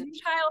developed in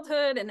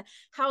childhood and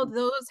how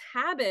those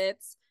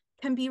habits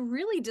can be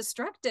really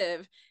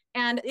destructive.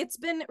 And it's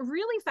been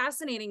really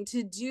fascinating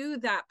to do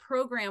that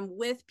program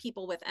with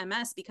people with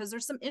MS because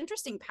there's some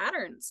interesting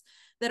patterns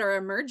that are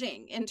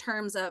emerging in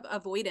terms of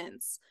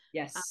avoidance.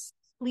 Yes.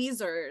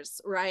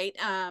 Pleasers, right?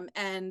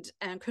 And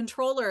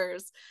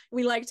controllers.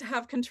 We like to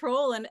have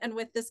control, and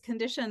with this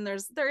condition, there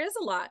is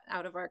a lot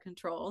out of our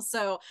control.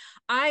 So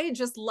I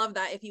just love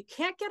that. If you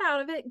can't get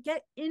out of it,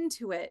 get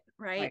into it,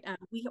 right? Right.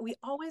 We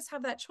always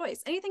have that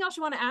choice. Anything else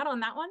you want to add on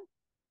that one?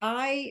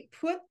 I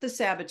put the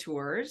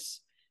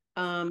saboteurs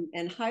and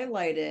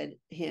highlighted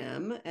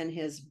him and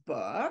his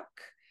book,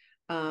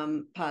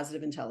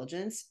 Positive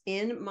Intelligence,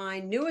 in my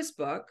newest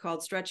book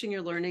called Stretching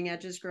Your Learning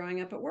Edges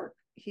Growing Up at Work.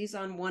 He's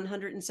on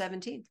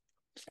 117th.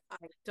 I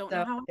don't know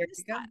So how I there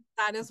missed you go. that.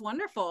 That is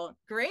wonderful.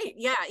 Great.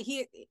 Yeah,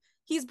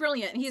 he's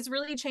brilliant. He's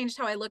really changed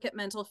how I look at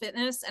mental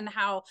fitness and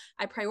how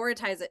I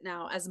prioritize it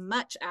now as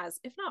much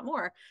as, if not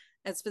more,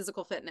 as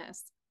physical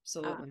fitness.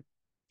 Absolutely.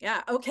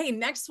 Yeah. Okay.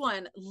 Next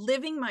one,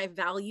 living my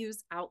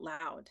values out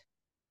loud.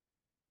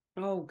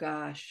 Oh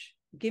gosh.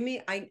 Give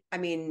me, I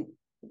mean,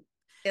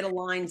 it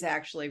aligns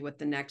actually with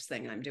the next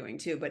thing I'm doing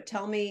too, but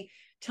tell me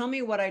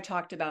what I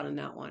talked about in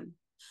that one.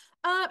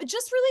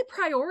 Just really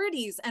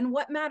priorities and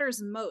what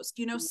matters most.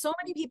 You know, so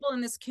many people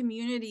in this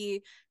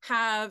community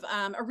have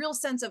a real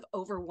sense of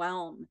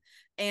overwhelm.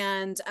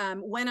 And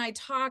when I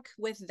talk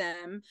with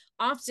them,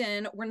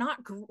 often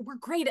we're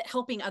great at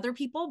helping other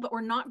people, but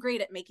we're not great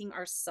at making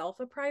ourselves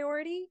a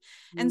priority.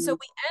 And so Mm.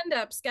 we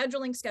end up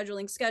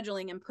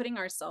scheduling, and putting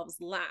ourselves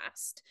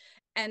last.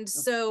 And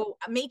so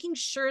making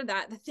sure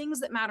that the things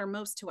that matter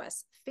most to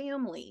us,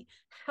 family,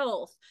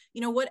 health,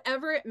 you know,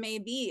 whatever it may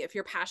be, if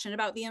you're passionate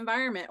about the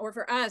environment, or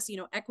for us, you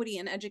know, equity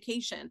and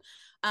education,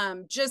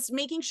 just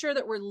making sure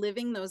that we're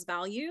living those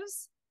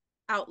values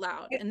out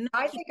loud. And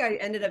I think I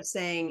ended up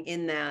saying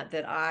in that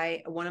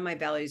one of my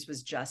values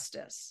was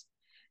justice.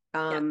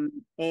 yeah.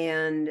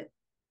 And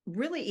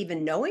really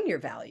even knowing your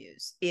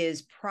values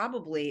is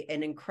probably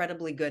an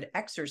incredibly good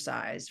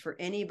exercise for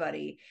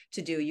anybody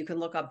to do. You can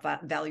look up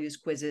values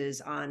quizzes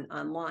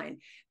online,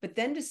 but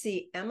then to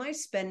see, am I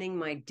spending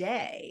my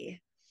day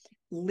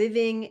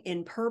living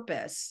in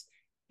purpose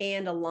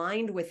and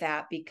aligned with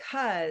that?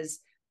 Because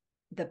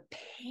the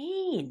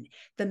pain,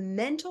 the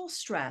mental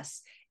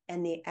stress,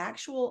 and the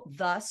actual,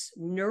 thus,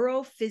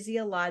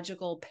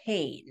 neurophysiological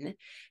pain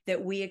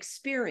that we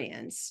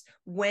experience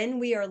when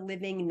we are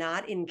living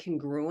not in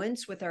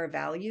congruence with our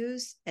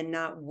values and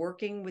not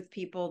working with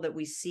people that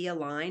we see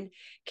aligned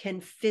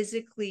can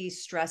physically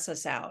stress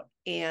us out.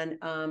 And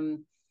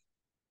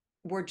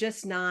we're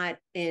just not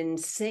in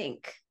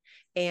sync.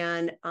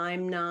 And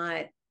I'm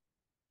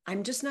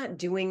just not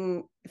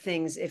doing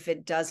things if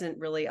it doesn't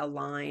really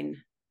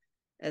align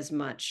as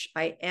much.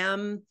 I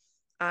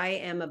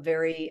am a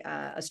very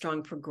a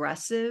strong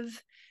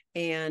progressive,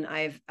 and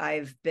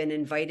I've been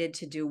invited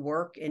to do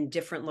work in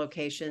different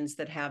locations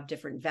that have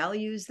different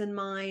values than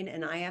mine,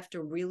 and I have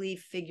to really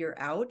figure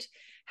out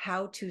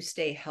how to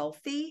stay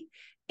healthy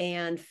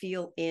and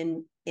feel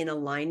in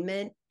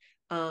alignment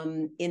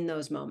in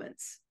those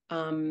moments.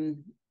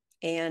 And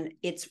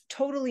it's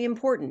totally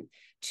important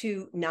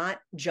to not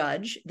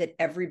judge that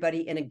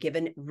everybody in a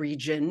given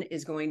region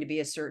is going to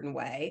be a certain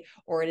way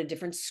or in a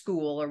different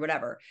school or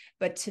whatever.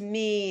 But to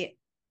me,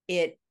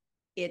 it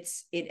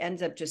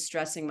ends up just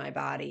stressing my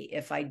body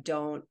if I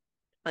don't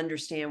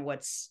understand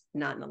what's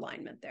not in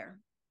alignment there.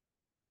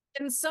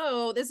 And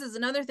so this is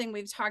another thing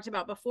we've talked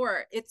about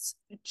before. It's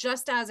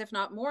just as, if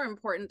not more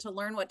important, to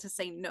learn what to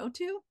say no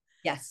to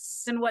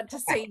Yes. and what to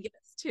say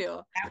yes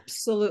to.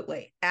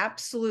 Absolutely.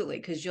 Absolutely.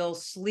 Because you'll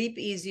sleep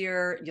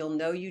easier. You'll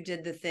know you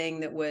did the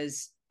thing that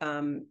was,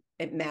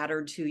 it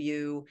mattered to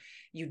you.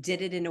 You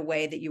did it in a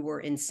way that you were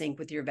in sync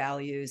with your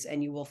values,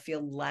 and you will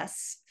feel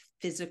less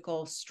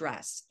physical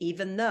stress,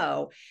 even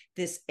though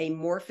this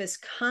amorphous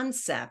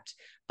concept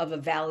of a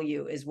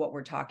value is what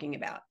we're talking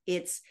about.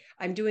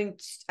 I'm doing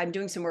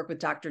some work with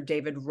Dr.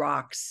 David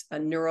Rocks, a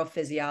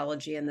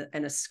neurophysiology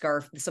and a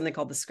scarf, something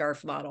called the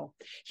scarf model.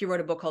 He wrote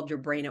a book called Your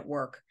Brain at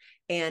Work,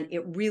 and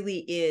it really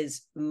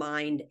is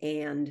mind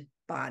and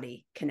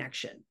body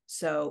connection.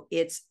 So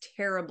it's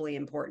terribly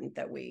important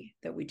that we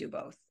do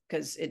both,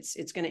 because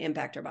it's going to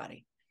impact our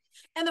body.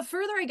 And the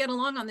further I get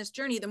along on this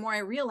journey, the more I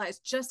realize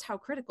just how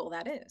critical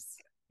that is.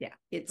 Yeah,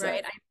 it's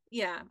right.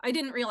 I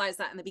didn't realize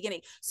that in the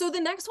beginning. So the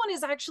next one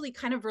is actually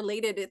kind of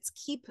related. It's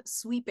keep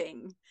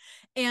sweeping.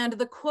 And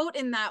the quote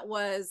in that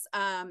was,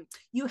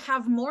 you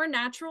have more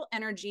natural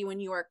energy when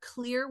you are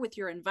clear with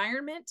your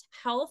environment,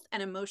 health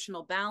and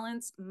emotional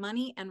balance,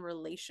 money and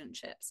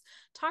relationships.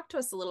 Talk to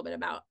us a little bit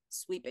about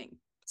sweeping.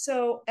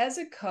 So as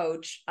a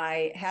coach,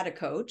 I had a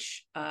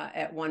coach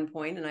at one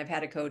point, and I've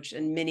had a coach,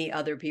 and many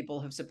other people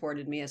have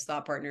supported me as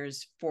thought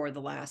partners for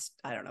the last,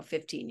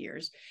 15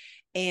 years.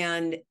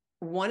 And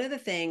one of the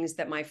things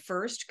that my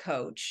first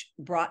coach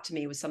brought to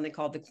me was something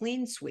called the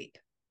clean sweep.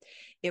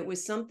 It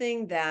was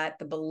something that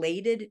the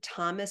belated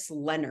Thomas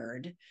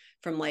Leonard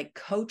from like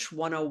Coach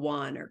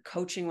 101 or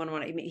Coaching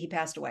 101, I mean, he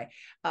passed away,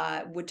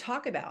 would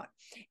talk about.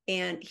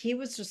 And he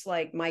was just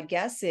like, my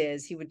guess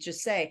is he would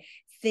just say,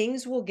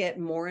 things will get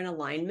more in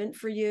alignment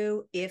for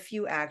you if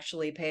you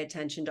actually pay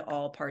attention to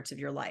all parts of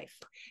your life.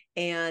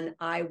 And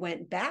I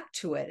went back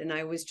to it, and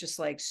I was just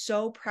like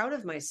so proud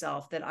of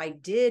myself that I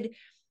did.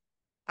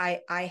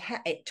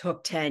 It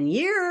took 10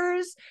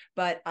 years,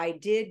 but I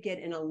did get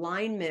in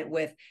alignment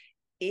with,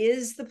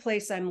 is the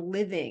place I'm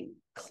living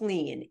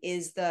clean?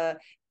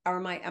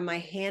 Am I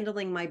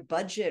handling my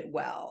budget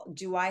well?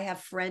 Do I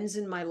have friends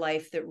in my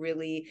life that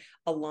really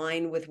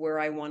align with where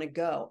I want to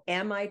go?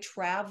 Am I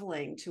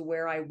traveling to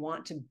where I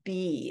want to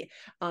be?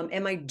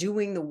 Am I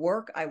doing the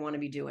work I want to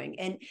be doing?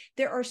 And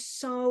there are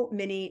so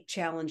many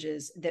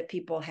challenges that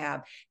people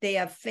have. They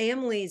have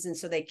families, and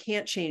so they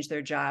can't change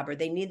their job, or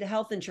they need the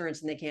health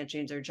insurance and they can't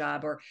change their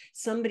job, or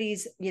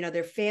somebody's,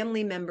 their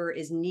family member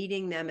is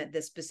needing them at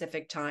this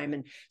specific time.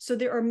 And so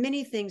there are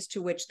many things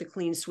to which the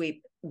clean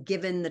sweep,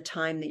 given the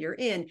time that you're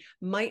in,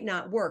 might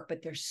not work,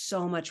 but there's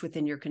so much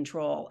within your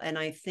control. And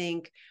I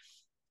think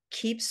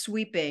keep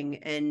sweeping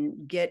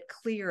and get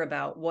clear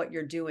about what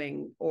you're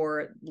doing,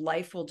 or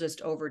life will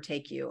just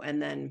overtake you.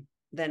 And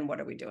then what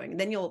are we doing? And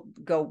then you'll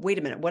go, wait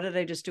a minute, what did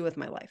I just do with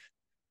my life?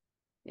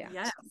 Yeah.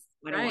 Yes,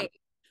 so right.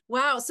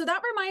 Wow. So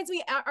that reminds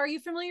me, are you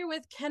familiar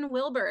with Ken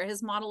Wilber,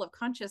 his model of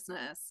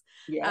consciousness?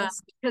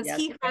 Yes. Because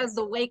he has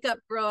the wake up,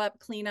 grow up,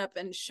 clean up,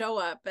 and show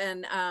up.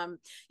 And,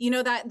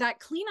 that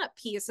cleanup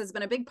piece has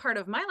been a big part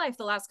of my life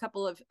the last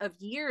couple of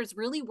years,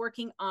 really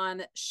working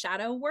on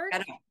shadow work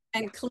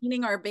and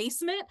cleaning our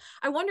basement.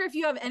 I wonder if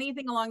you have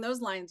anything along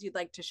those lines you'd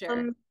like to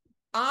share.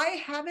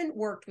 I haven't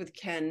worked with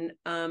Ken.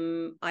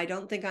 I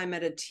don't think I'm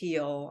at a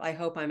teal. I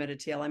hope I'm at a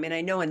teal. I mean,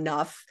 I know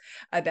enough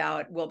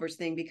about Wilber's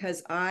thing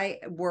because I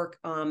work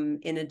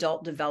in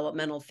adult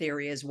developmental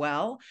theory as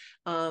well.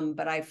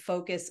 But I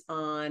focus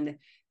on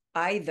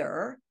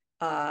either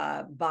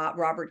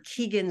Robert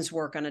Keegan's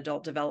work on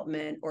adult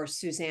development or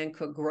Suzanne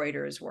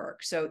Cook-Greuter's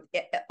work. So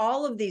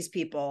all of these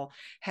people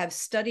have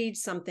studied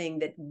something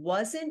that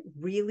wasn't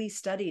really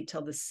studied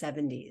till the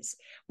 70s,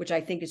 which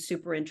I think is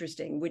super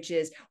interesting, which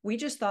is we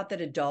just thought that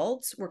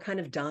adults were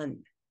kind of done.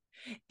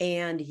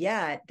 And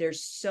yet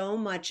there's so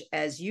much,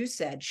 as you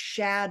said,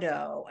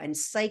 shadow and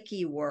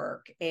psyche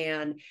work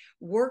and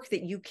work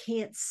that you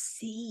can't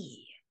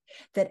see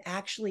that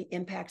actually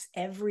impacts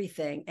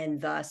everything and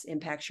thus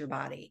impacts your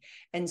body.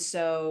 And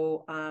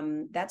so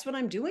that's what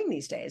I'm doing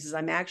these days, is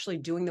I'm actually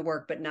doing the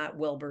work, but not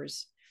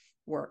Wilber's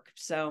work.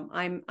 So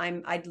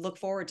I'd look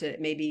forward to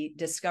maybe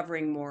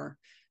discovering more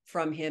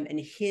from him and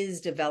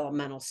his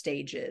developmental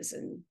stages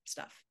and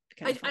stuff.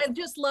 I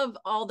just love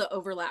all the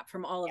overlap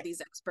from all of these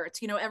experts.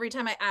 Every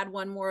time I add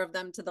one more of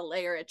them to the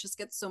layer, it just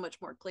gets so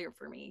much more clear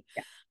for me.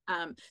 Yeah.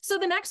 So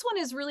the next one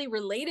is really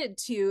related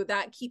to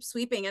that keep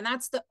sweeping, and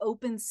that's the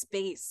open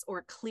space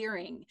or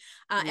clearing.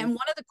 And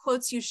one of the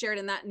quotes you shared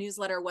in that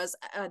newsletter was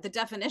the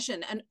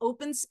definition: an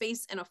open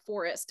space in a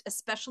forest,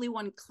 especially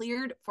one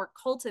cleared for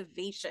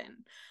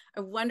cultivation.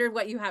 I wondered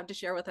what you have to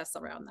share with us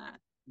around that.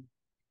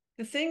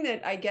 The thing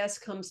that I guess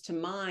comes to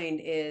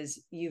mind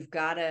is you've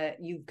got to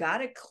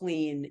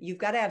clean, you've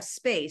got to have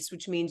space,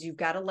 which means you've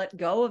got to let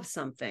go of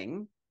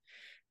something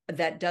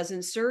that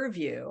doesn't serve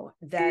you,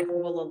 that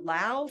will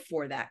allow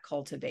for that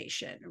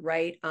cultivation,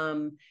 right?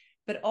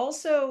 But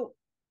also,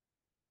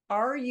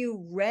 are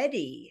you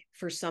ready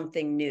for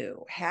something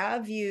new?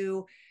 Have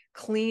you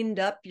cleaned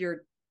up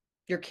your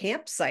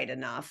campsite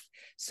enough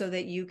so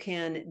that you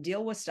can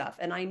deal with stuff?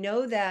 And I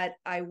know that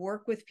I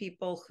work with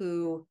people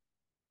who,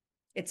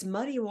 it's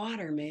muddy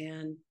water,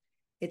 man.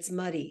 It's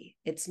muddy.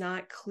 It's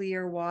not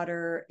clear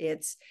water.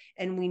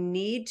 And we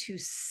need to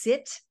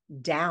sit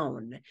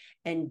down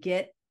and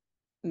get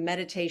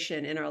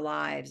meditation in our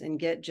lives and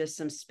get just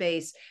some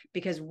space,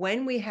 because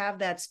when we have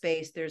that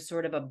space, there's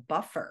sort of a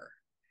buffer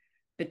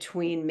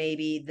between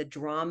maybe the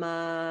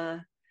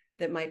drama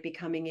that might be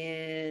coming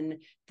in,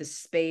 the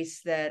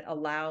space that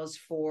allows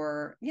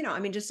for,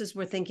 just as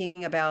we're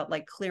thinking about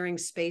like clearing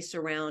space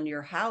around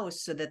your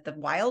house so that the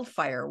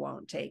wildfire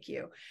won't take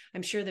you.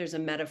 I'm sure there's a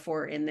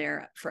metaphor in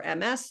there for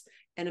MS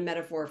and a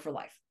metaphor for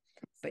life.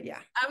 But yeah.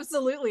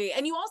 Absolutely.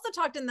 And you also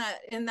talked in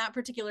that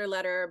particular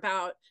letter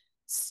about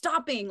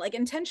stopping, like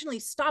intentionally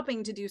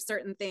stopping to do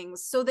certain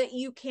things so that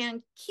you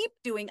can keep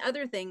doing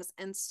other things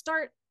and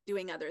start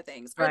doing other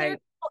things. Are there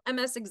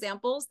MS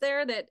examples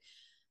there that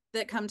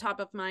come top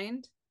of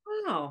mind?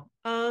 Wow.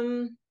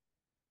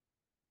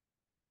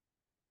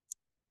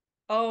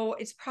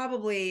 It's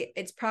probably,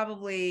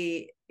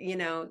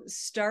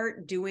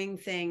 start doing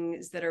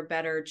things that are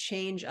better,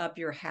 change up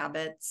your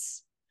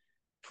habits,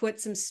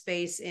 put some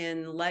space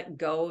in, let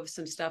go of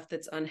some stuff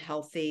that's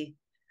unhealthy.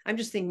 I'm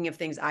just thinking of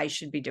things I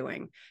should be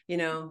doing,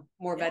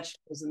 more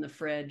vegetables in the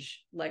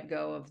fridge, let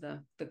go of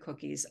the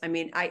cookies. I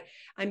mean,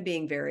 I'm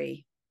being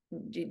very,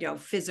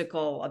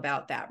 physical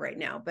about that right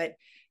now, but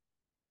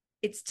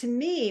it's, to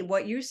me,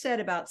 what you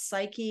said about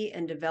psyche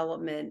and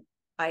development,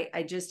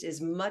 I just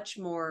is much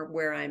more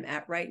where I'm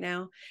at right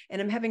now.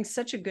 And I'm having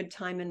such a good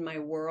time in my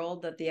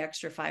world that the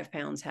extra 5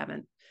 pounds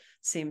haven't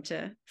seemed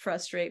to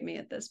frustrate me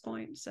at this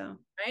point. So,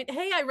 right.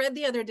 Hey, I read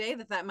the other day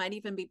that might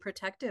even be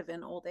protective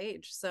in old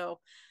age. So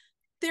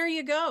there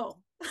you go.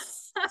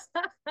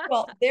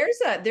 Well, there's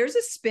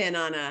a spin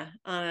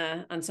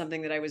on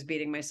something that I was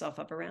beating myself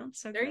up around.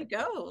 So There you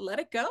good. go. Let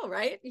it go,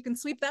 right? You can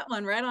sweep that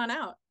one right on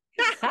out.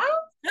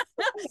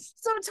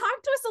 So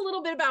talk to us a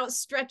little bit about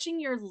stretching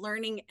your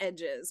learning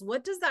edges.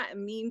 What does that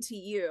mean to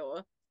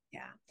you?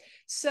 Yeah.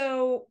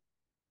 So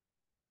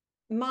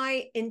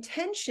my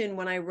intention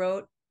when I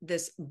wrote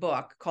this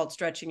book called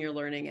Stretching Your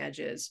Learning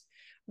Edges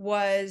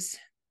was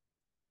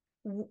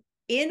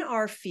in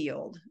our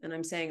field, and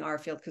I'm saying our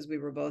field because we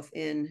were both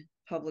in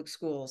public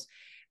schools,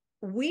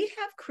 we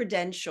have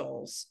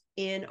credentials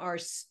in our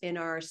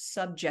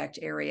subject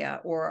area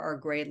or our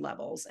grade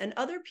levels, and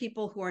other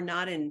people who are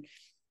not in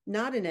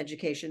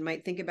education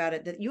might think about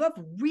it that you have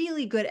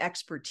really good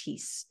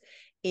expertise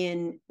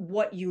in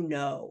what you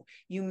know.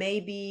 You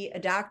may be a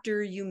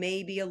doctor, you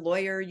may be a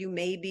lawyer, you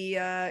may be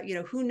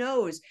who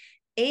knows.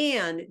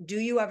 And do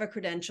you have a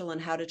credential in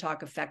how to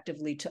talk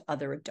effectively to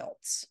other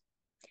adults?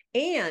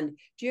 And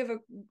do you have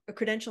a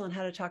credential in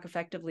how to talk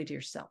effectively to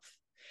yourself?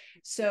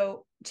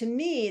 So to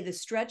me, the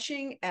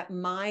stretching at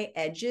my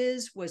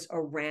edges was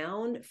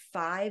around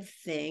 5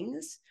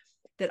 things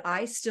that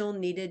I still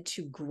needed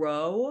to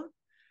grow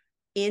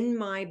in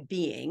my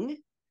being,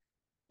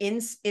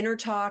 in inner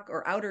talk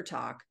or outer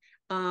talk,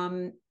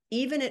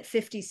 even at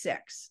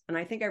 56. And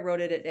I think I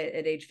wrote it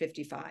at age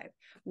 55.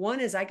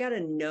 One is I got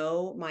to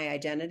know my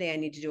identity. I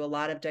need to do a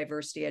lot of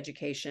diversity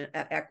education,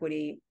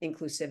 equity,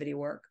 inclusivity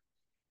work.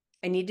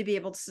 I need to be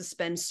able to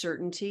suspend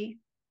certainty.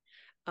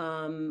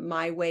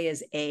 My way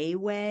is a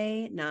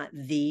way, not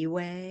the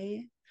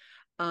way.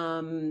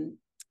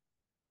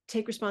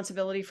 Take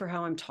responsibility for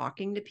how I'm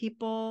talking to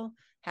people,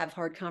 have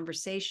hard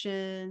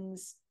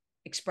conversations,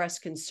 express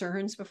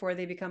concerns before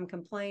they become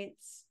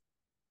complaints,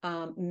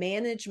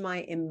 manage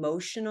my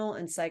emotional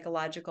and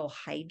psychological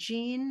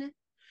hygiene.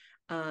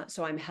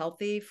 So I'm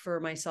healthy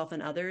for myself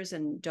and others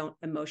and don't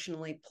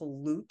emotionally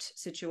pollute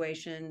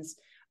situations,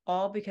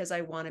 all because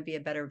I want to be a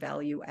better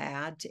value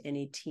add to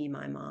any team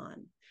I'm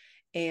on.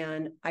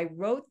 And I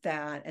wrote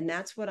that, and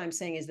that's what I'm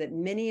saying is that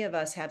many of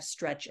us have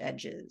stretch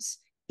edges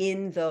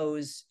in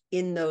those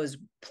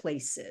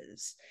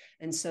places.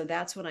 And so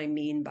that's what I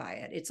mean by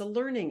it. It's a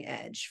learning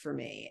edge for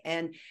me.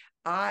 And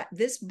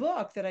this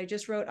book that I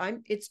just wrote,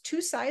 it's 2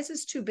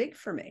 sizes too big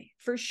for me,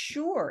 for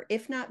sure,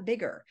 if not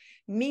bigger.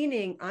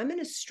 Meaning I'm going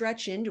to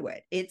stretch into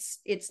it.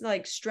 It's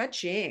like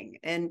stretching.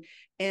 And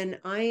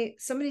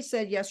somebody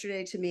said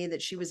yesterday to me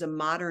that she was a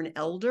modern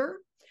elder.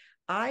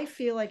 I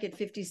feel like at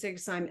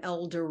 56, I'm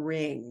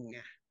eldering.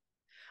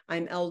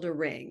 I'm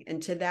eldering.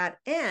 And to that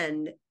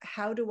end,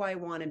 how do I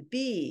want to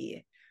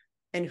be?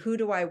 And who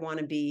do I want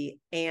to be?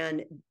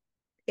 And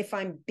if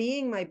I'm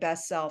being my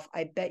best self,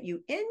 I bet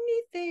you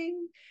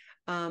anything,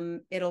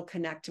 it'll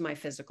connect to my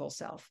physical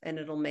self and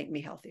it'll make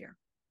me healthier.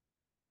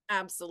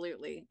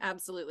 Absolutely.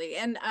 Absolutely.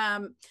 And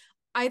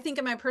I think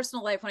in my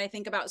personal life, when I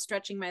think about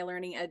stretching my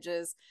learning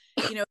edges,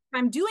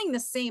 I'm doing the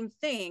same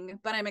thing,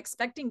 but I'm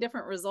expecting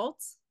different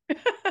results.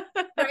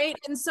 Right.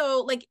 And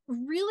so like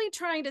really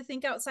trying to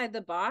think outside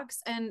the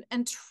box and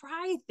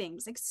try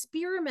things,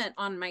 experiment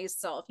on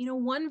myself,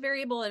 one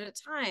variable at a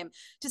time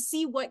to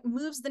see what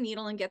moves the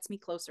needle and gets me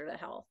closer to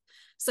health.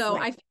 So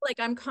Right. I feel like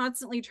I'm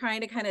constantly trying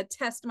to kind of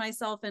test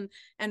myself and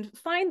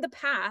find the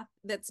path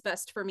that's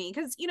best for me.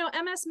 Because,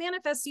 MS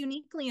manifests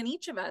uniquely in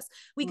each of us.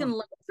 We can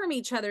learn from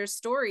each other's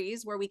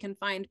stories where we can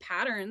find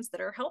patterns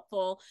that are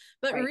helpful.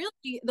 But Right.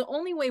 really, the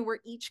only way we're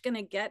each going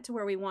to get to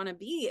where we want to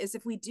be is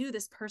if we do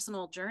this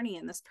personal journey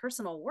and this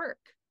personal work.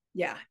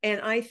 Yeah.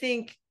 And I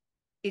think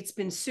it's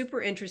been super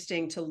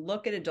interesting to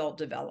look at adult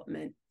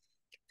development.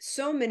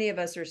 So many of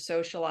us are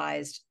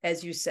socialized,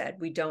 as you said,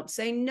 we don't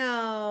say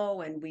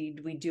no, and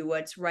we do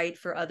what's right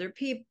for other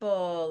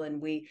people,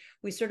 and we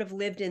sort of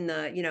lived in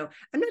the,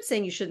 I'm not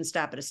saying you shouldn't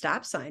stop at a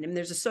stop sign. I mean,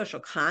 there's a social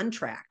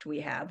contract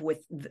we have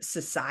with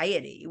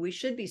society. We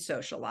should be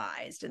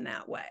socialized in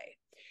that way.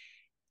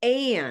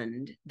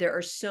 And there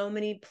are so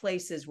many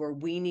places where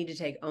we need to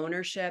take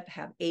ownership,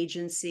 have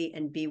agency,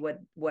 and be what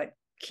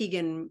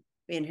Keegan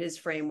in his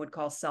frame would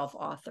call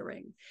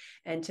self-authoring.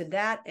 And to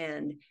that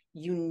end,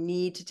 you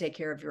need to take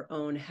care of your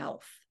own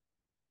health.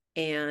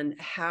 And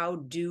how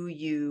do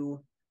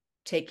you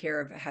take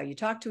care of how you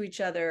talk to each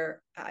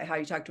other, how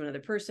you talk to another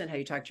person, how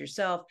you talk to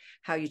yourself,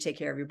 how you take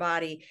care of your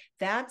body?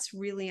 That's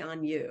really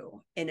on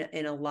you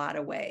in a lot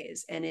of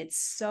ways. And it's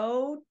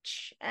so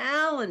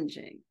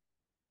challenging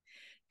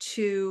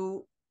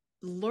to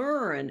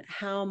learn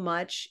how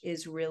much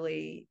is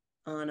really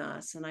on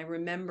us. And I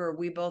remember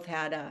we both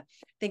had I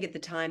think at the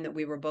time that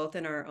we were both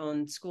in our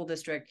own school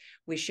district,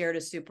 we shared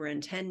a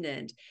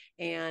superintendent.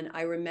 And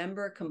I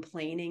remember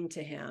complaining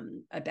to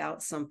him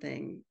about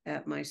something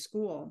at my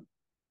school.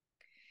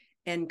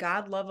 And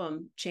God love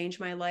him, changed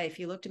my life.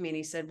 He looked at me and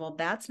he said, well,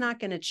 that's not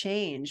going to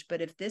change.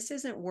 But if this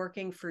isn't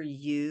working for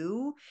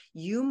you,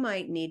 you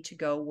might need to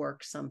go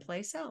work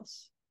someplace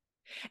else.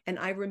 And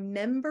I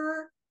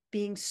remember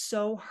being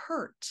so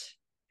hurt,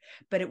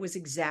 but it was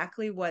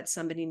exactly what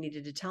somebody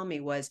needed to tell me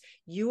was,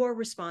 you are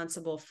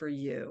responsible for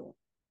you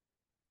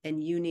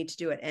and you need to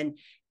do it. And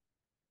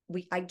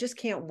I just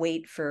can't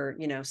wait for,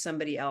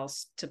 somebody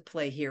else to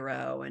play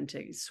hero and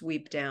to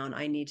sweep down.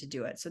 I need to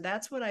do it. So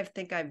that's what I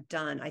think I've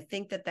done. I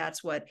think that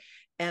that's what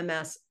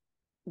MS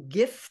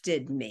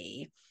gifted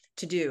me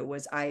to do.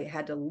 Was I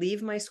had to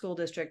leave my school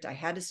district. I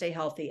had to stay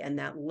healthy. And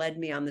that led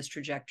me on this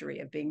trajectory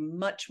of being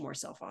much more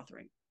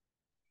self-authoring.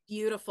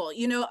 Beautiful.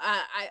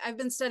 I've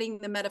been studying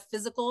the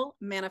metaphysical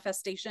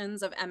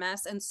manifestations of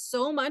MS, and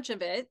so much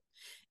of it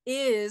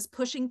is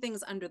pushing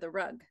things under the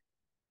rug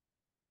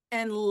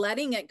and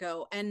letting it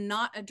go and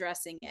not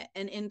addressing it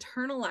and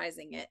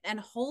internalizing it and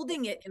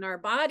holding it in our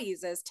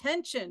bodies as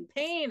tension,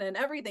 pain, and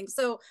everything.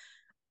 So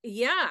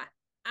yeah,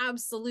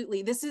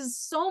 absolutely. This is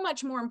so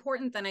much more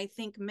important than I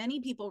think many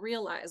people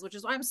realize, which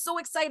is why I'm so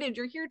excited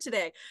you're here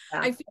today.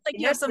 Yeah. I feel like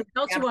you have something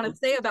else you want to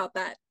say about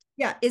that.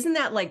 Yeah. Isn't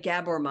that like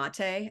Gabor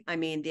Mate? I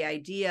mean, the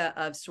idea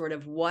of sort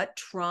of what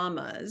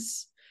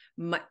traumas,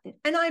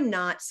 and I'm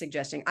not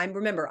suggesting,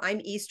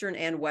 I'm Eastern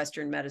and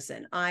Western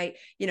medicine. I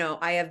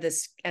have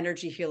this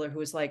energy healer who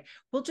is like,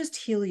 we'll just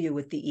heal you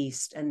with the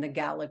East and the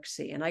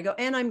galaxy. And I go,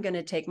 and I'm going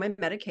to take my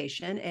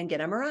medication and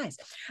get MRIs.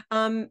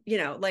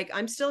 Like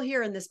I'm still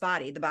here in this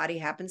body. The body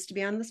happens to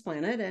be on this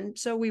planet. And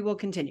so we will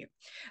continue.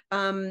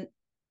 And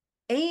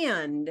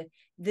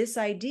this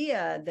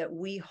idea that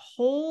we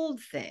hold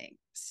things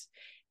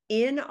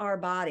in our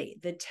body,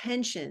 the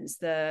tensions,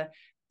 the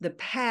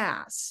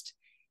past,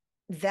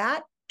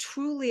 that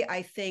truly,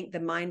 I think the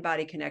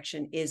mind-body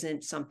connection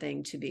isn't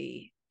something to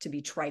be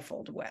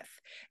trifled with.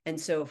 And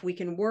so if we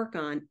can work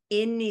on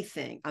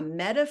anything, a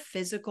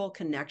metaphysical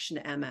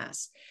connection to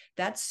MS,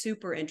 that's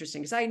super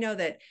interesting. Because I know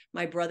that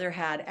my brother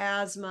had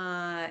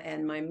asthma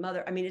and my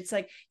mother, I mean, it's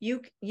like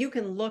you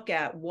can look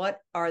at what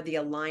are the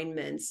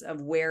alignments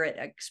of where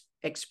it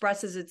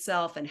expresses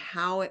itself and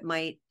how it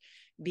might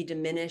be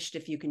diminished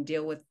if you can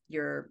deal with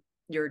your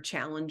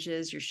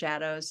challenges, your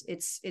shadows.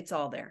 It's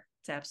all there.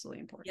 It's absolutely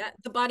important. Yeah,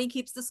 the body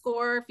keeps the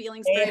score,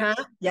 feelings good,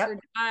 yep.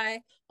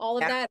 All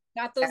of that.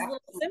 Got those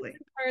little symptom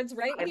cards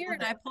right here,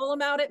 and I pull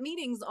them out at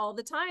meetings all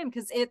the time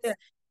because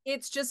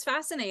it's just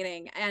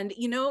fascinating. And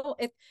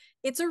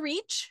it's a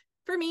reach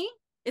for me.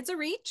 It's a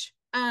reach.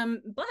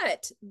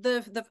 But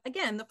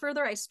the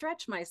further I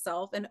stretch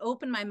myself and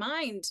open my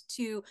mind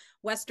to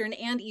Western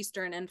and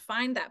Eastern and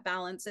find that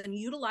balance and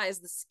utilize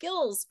the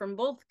skills from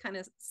both kind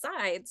of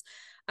sides,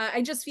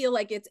 I just feel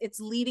like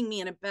it's leading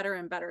me in a better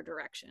and better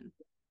direction.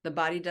 The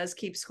body does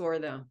keep score,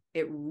 though.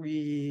 It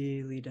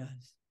really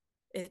does.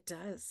 It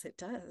does. It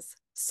does.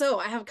 So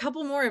I have a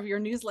couple more of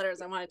your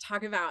newsletters I want to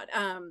talk about.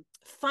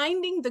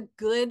 Finding the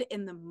good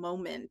in the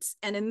moment.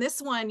 And in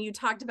this one, you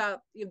talked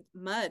about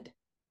mud.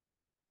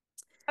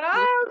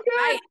 Oh,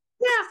 good.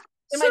 Yeah.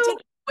 Am I taking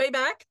way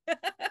back? Yeah,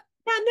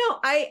 no,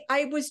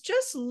 I was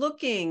just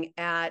looking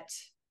at,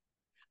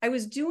 I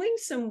was doing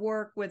some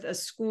work with a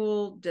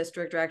school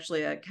district, or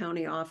actually a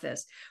county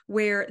office,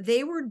 where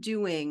they're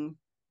doing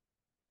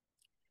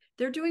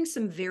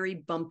some very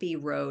bumpy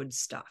road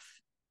stuff.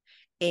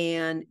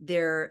 And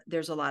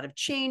there's a lot of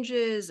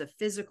changes, a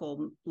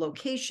physical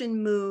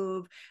location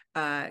move,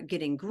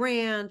 getting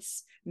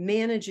grants,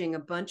 managing a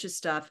bunch of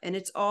stuff, and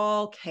it's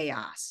all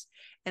chaos.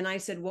 And I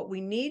said, what we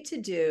need to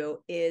do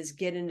is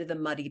get into the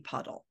muddy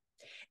puddle.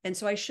 And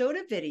so I showed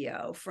a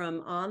video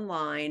from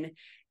online.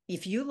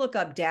 If you look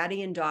up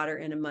daddy and daughter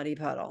in a muddy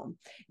puddle,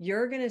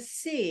 you're going to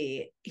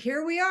see,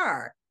 here we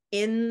are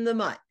in the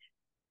mud.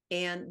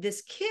 And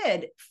this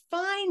kid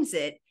finds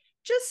it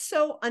just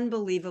so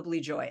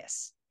unbelievably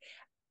joyous.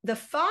 The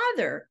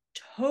father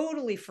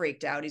totally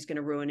freaked out. He's going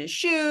to ruin his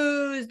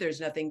shoes. There's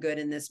nothing good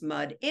in this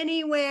mud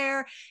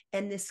anywhere.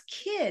 And this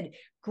kid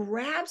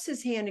grabs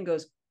his hand and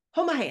goes,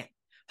 hold my hand,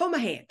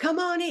 come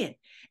on in.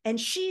 And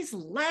she's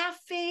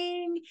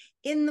laughing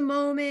in the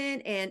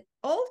moment. And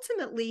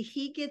ultimately,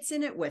 he gets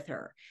in it with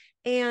her.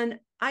 And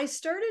I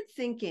started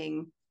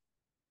thinking,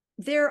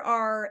 there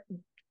are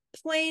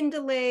plane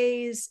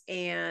delays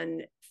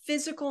and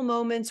physical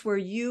moments where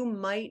you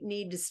might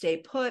need to stay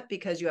put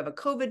because you have a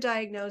COVID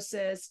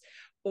diagnosis,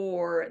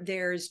 or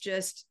there's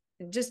just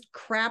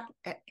crap.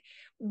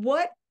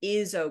 What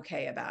is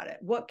okay about it?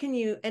 What can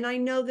you, and I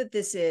know that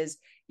this is,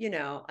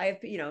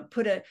 I've,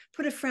 put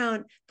a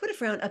frown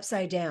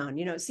upside down.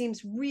 It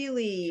seems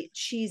really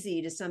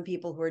cheesy to some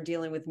people who are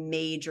dealing with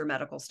major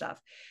medical stuff.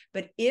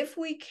 But if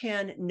we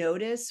can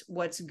notice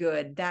what's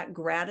good, that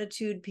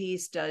gratitude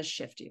piece does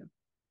shift you.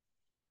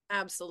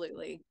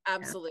 Absolutely.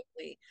 Absolutely.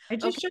 Yeah. I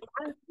just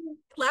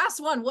last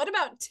one. What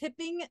about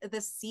tipping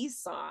the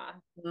seesaw?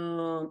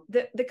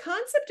 The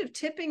concept of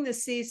tipping the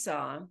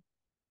seesaw,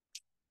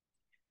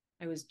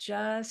 I was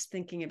just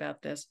thinking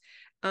about this.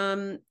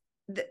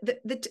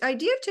 The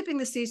idea of tipping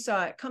the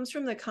seesaw, it comes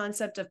from the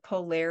concept of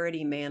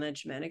polarity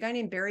management. A guy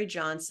named Barry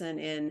Johnson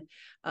in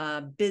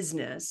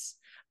business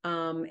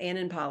and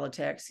in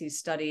politics,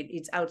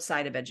 it's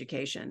outside of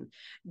education,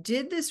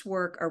 did this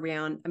work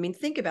around,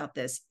 think about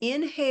this,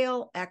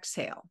 inhale,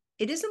 exhale.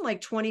 It isn't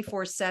like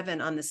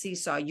 24/7 on the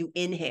seesaw, you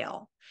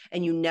inhale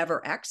and you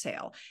never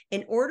exhale.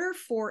 In order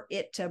for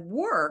it to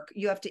work,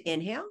 you have to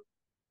inhale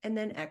and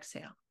then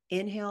exhale,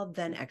 Inhale,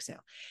 then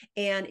exhale.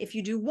 And if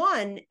you do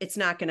one, it's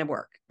not going to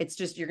work. It's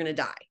just, you're going to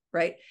die.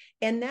 Right.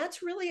 And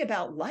that's really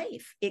about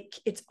life.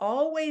 It's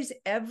always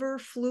ever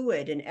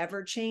fluid and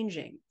ever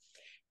changing.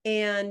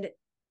 And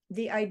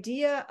the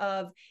idea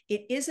of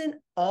it isn't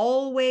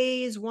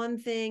always one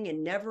thing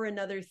and never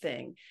another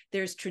thing.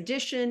 There's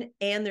tradition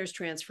and there's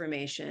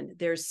transformation.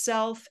 There's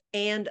self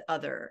and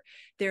other.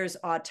 There's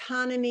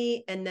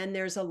autonomy and then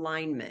there's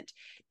alignment.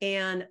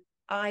 And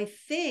I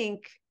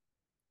think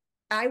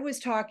I was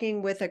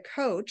talking with a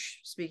coach,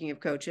 speaking of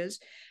coaches,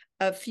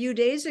 a few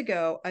days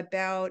ago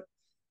about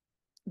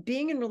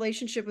being in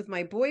relationship with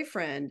my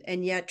boyfriend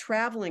and yet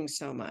traveling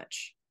so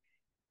much.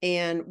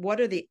 And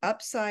what are the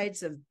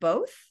upsides of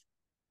both?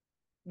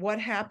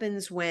 What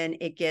happens when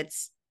it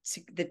gets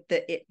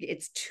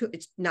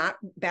it's not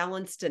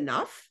balanced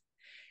enough?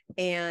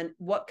 And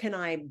what can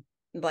I,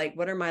 like,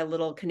 what are my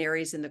little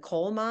canaries in the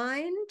coal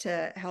mine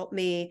to help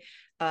me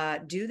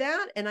do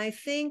that? And I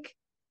mean,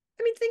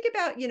 think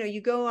about, you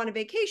go on a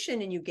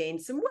vacation and you gain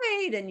some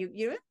weight and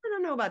I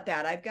don't know about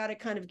that. I've got to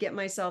kind of get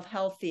myself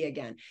healthy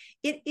again.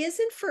 It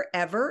isn't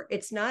forever.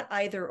 It's not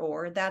either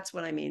or. That's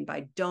what I mean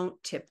by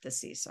don't tip the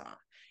seesaw.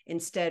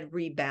 Instead,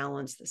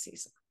 rebalance the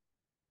seesaw.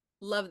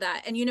 Love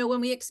that. And when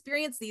we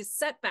experience these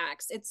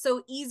setbacks, it's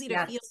so easy to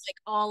feel like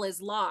all is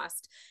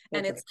lost.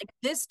 And it's like,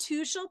 this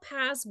too shall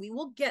pass. We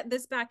will get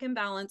this back in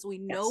balance. We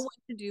know what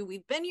to do.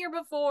 We've been here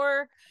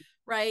before,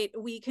 right?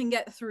 We can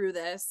get through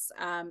this.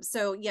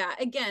 So yeah,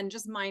 again,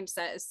 just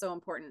mindset is so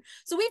important.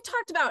 So we've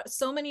talked about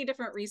so many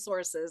different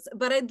resources,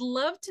 but I'd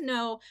love to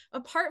know,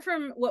 apart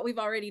from what we've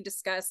already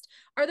discussed,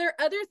 are there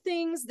other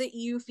things that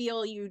you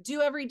feel you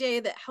do every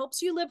day that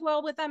helps you live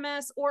well with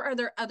MS? Or are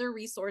there other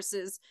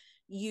resources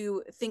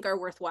you think are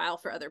worthwhile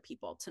for other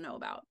people to know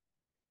about?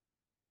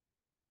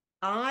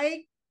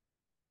 I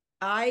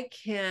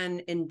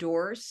can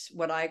endorse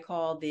what I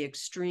call the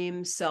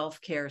extreme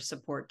self-care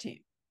support team.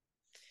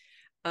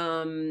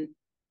 I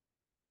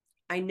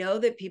know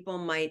that people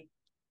might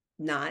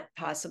not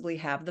possibly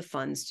have the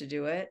funds to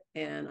do it.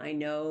 And I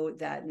know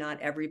that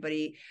not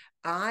everybody,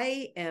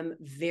 I am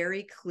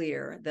very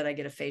clear that I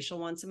get a facial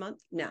once a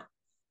month. Now,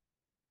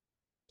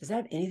 does that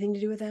have anything to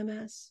do with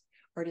MS?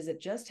 Or does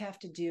it just have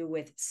to do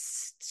with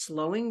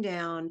slowing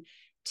down,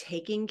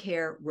 taking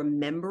care,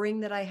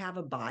 remembering that I have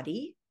a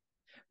body,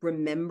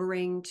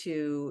 remembering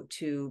to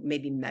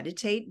maybe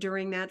meditate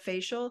during that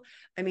facial?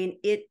 I mean,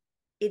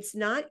 it's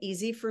not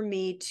easy for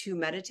me to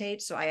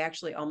meditate. So I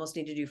actually almost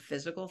need to do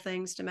physical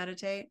things to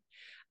meditate.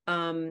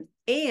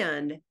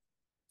 And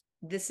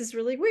this is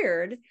really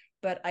weird,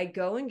 but I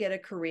go and get a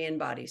Korean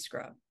body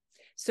scrub.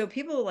 So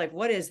people are like,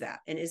 what is that?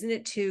 And isn't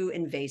it too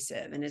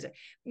invasive? And is it,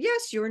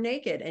 yes, you're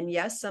naked. And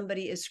yes,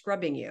 somebody is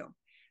scrubbing you.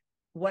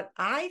 What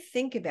I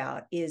think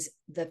about is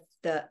the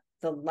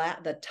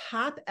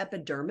top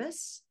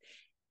epidermis.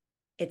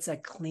 It's a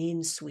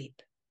clean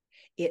sweep.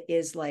 It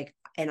is like,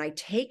 and I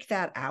take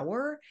that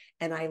hour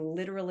and I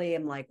literally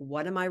am like,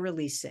 what am I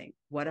releasing?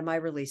 What am I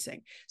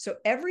releasing? So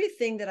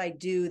everything that I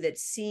do that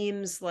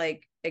seems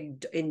like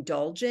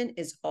indulgent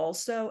is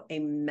also a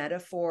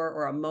metaphor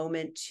or a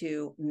moment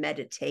to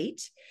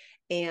meditate.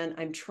 And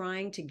I'm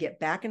trying to get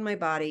back in my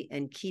body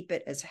and keep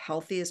it as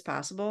healthy as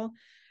possible.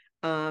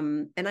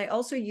 And I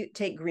also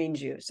take green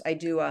juice. I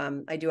do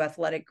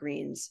athletic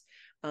greens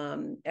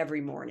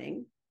every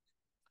morning.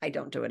 I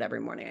don't do it every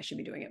morning. I should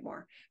be doing it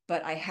more,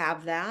 but I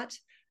have that.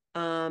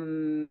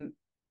 If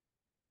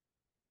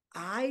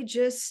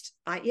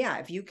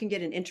you can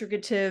get an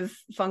integrative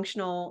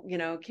functional,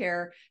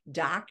 care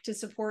doc to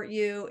support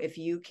you, if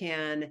you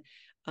can,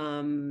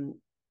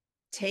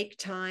 take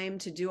time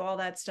to do all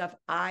that stuff,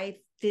 I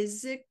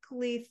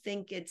physically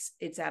think it's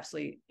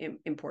absolutely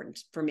important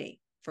for me,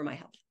 for my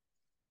health.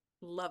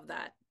 Love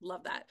that.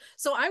 Love that.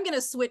 So I'm going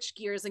to switch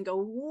gears and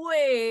go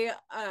way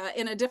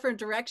in a different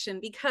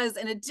direction, because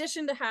in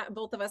addition to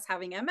both of us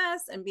having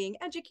MS and being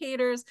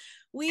educators,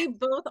 we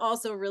both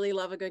also really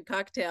love a good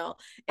cocktail.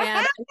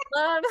 And I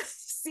love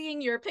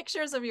seeing your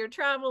pictures of your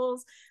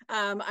travels.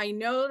 I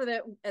know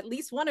that at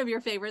least one of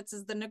your favorites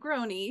is the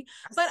Negroni,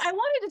 but I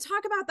wanted to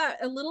talk about that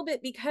a little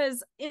bit,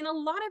 because in a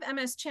lot of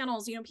MS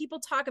channels, people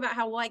talk about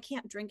how, well, I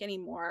can't drink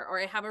anymore, or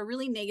I have a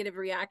really negative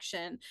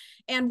reaction.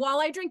 And while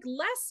I drink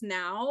less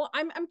now,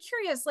 I'm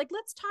curious, like,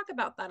 let's talk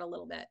about that a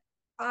little bit.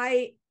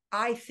 I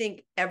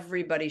think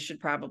everybody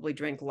should probably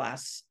drink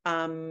less.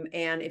 And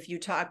if you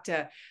talk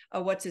to,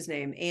 what's his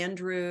name?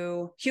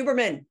 Andrew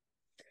Huberman,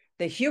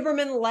 the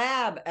Huberman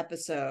Lab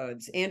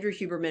episodes. Andrew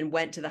Huberman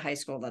went to the high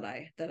school that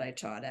I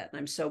taught at. And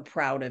I'm so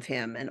proud of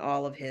him and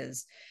all of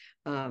his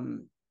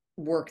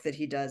work that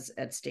he does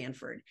at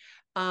Stanford.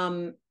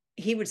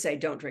 He would say,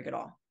 don't drink at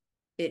all.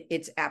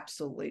 It's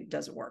absolutely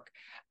doesn't work.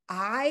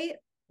 I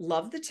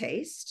love the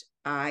taste.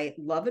 I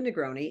love a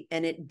Negroni,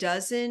 and it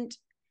doesn't,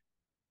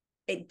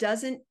 I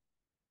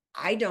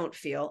don't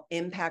feel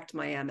impact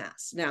my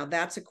MS. Now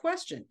that's a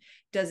question.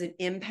 Does it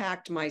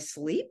impact my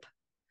sleep?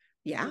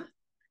 Yeah.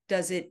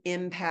 Does it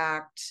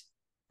impact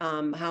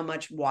how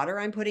much water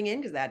I'm putting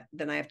in? Because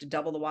then I have to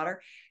double the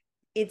water.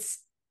 It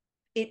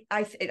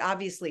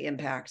obviously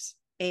impacts.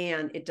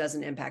 and it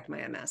doesn't impact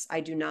my MS. I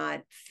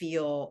don't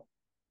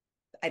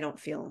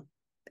feel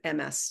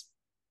MS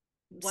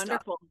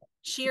Wonderful. stuff.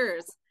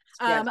 Cheers.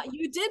 Yeah.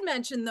 You did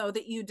mention though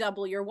that you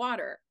double your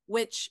water,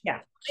 which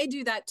Yeah. I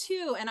do that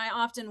too. And I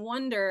often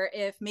wonder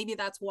if maybe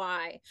that's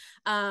why.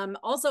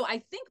 Also,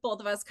 I think both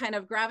of us kind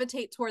of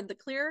gravitate toward the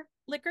clear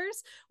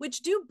liquors,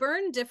 which do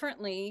burn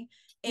differently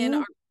in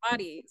our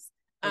bodies.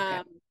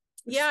 Okay.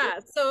 Yeah,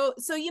 so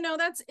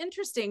that's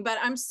interesting, but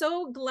I'm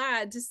so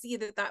glad to see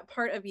that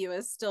part of you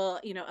is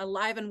still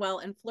alive and well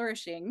and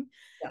flourishing.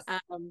 Yes.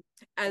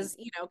 As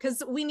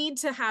because we need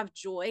to have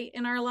joy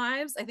in our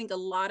lives. I think a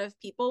lot of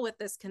people with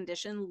this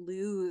condition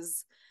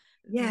lose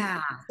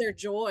their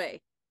joy.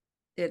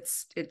 It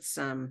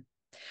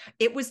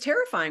was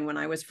terrifying when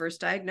I was first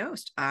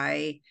diagnosed.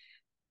 I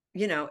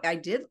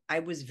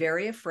was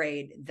very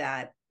afraid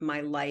that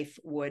my life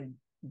would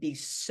be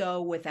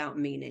so without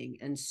meaning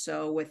and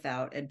so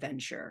without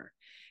adventure.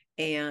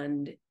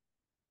 And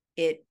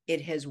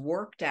it has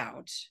worked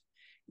out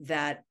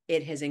that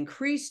it has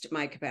increased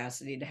my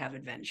capacity to have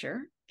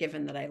adventure,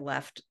 given that I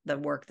left the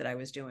work that I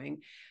was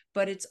doing.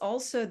 But it's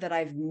also that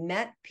I've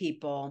met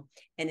people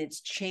and it's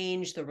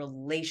changed the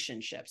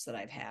relationships that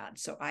I've had.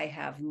 So I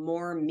have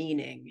more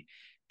meaning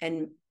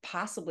and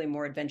possibly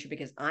more adventure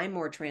because I'm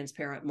more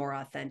transparent, more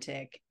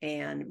authentic,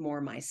 and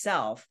more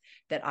myself,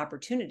 that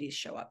opportunities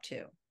show up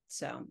too.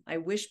 So I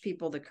wish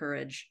people the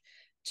courage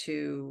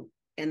to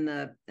and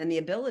the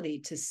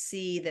ability to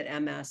see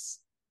that MS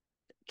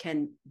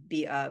can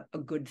be a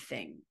good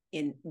thing,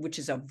 which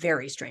is a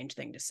very strange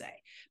thing to say,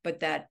 but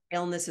that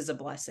illness is a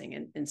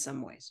blessing in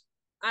some ways.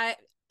 I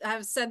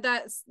have said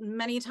that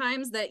many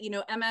times that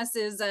MS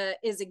is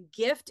a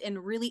gift in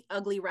really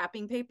ugly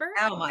wrapping paper.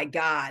 Oh my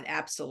God,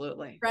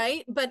 absolutely.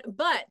 Right? But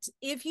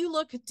if you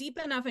look deep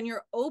enough and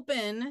you're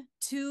open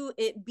to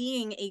it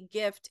being a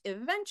gift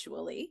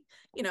eventually,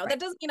 right. That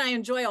doesn't mean I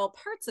enjoy all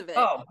parts of it.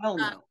 Oh, hell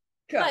no.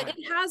 But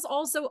it has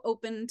also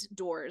opened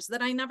doors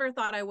that I never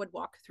thought I would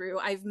walk through.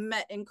 I've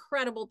met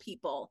incredible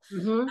people.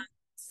 Mm-hmm.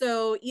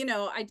 So,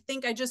 I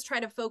think I just try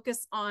to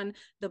focus on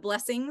the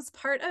blessings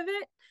part of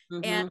it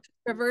and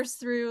reverse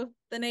through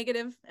the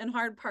negative and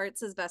hard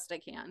parts as best I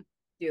can.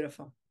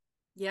 Beautiful.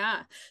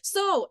 Yeah.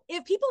 So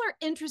if people are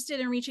interested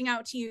in reaching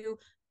out to you,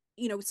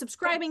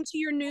 subscribing to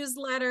your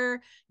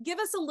newsletter, give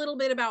us a little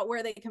bit about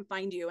where they can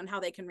find you and how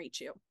they can reach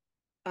you.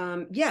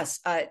 Yes,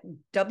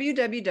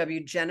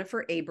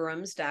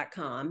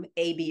 www.jenniferabrams.com,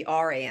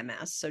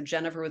 ABRAMS. So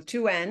Jennifer with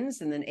 2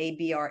 N's and then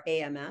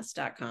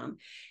ABRAMS.com.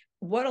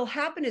 What'll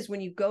happen is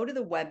when you go to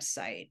the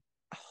website,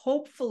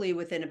 hopefully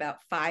within about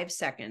 5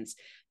 seconds,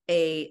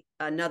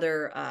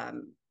 another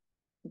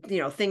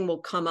thing will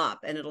come up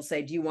and it'll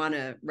say, do you want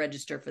to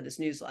register for this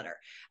newsletter?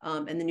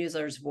 And the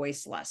newsletter's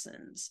voice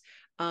lessons.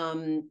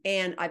 And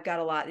I've got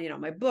a lot,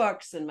 my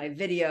books and my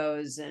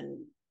videos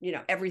and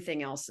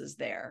everything else is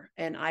there.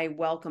 And I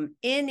welcome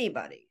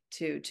anybody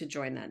to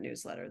join that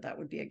newsletter. That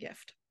would be a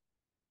gift.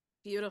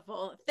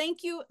 Beautiful.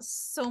 Thank you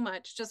so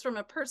much, just from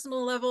a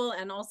personal level.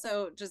 And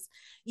also just,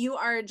 you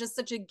are just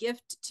such a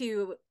gift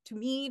to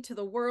me, to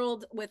the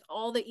world, with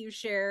all that you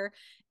share.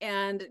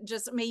 And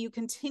just may you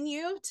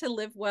continue to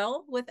live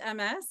well with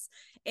MS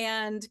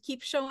and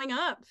keep showing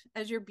up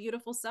as your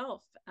beautiful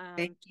self.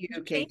 Thank you,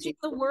 Katie. Changing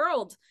the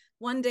world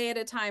one day at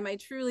a time. I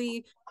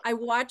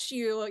watch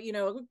you,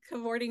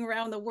 cavorting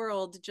around the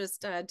world,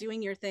 just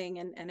doing your thing.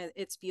 And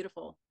it's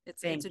beautiful.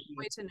 It's a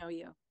joy to know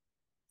you.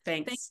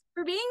 Thanks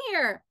for being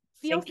here.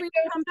 Feel free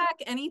to come back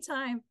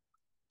anytime.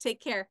 Take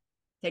care.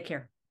 Take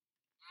care.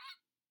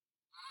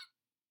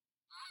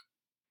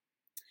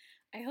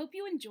 I hope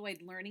you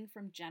enjoyed learning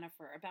from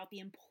Jennifer about the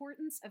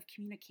importance of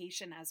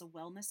communication as a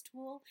wellness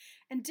tool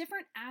and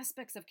different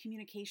aspects of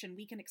communication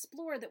we can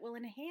explore that will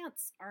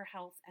enhance our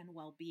health and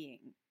well-being.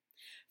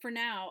 For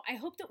now, I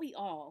hope that we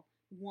all,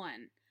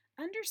 1,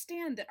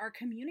 understand that our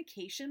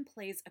communication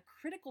plays a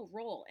critical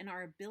role in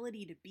our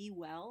ability to be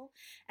well,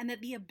 and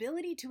that the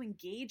ability to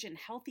engage in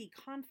healthy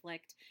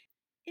conflict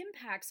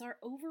impacts our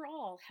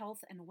overall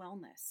health and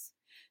wellness.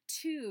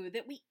 2,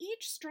 that we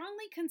each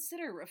strongly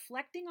consider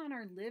reflecting on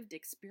our lived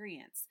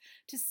experience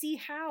to see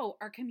how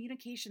our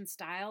communication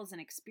styles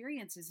and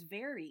experiences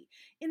vary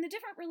in the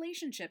different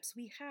relationships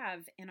we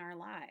have in our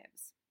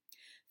lives.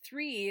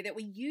 3, that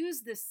we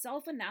use this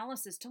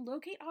self-analysis to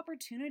locate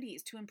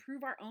opportunities to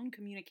improve our own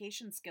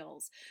communication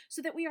skills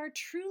so that we are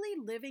truly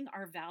living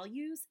our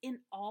values in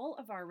all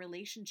of our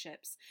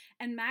relationships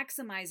and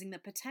maximizing the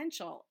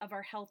potential of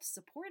our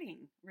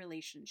health-supporting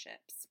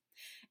relationships.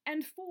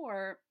 And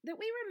 4, that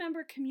we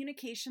remember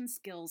communication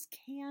skills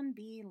can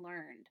be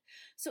learned.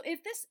 So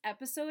if this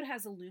episode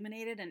has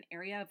illuminated an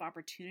area of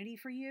opportunity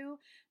for you,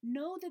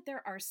 know that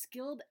there are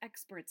skilled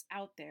experts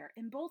out there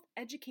in both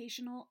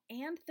educational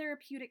and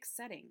therapeutic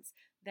settings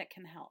that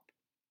can help.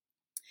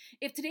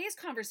 If today's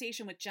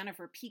conversation with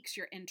Jennifer piques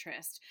your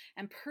interest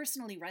and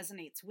personally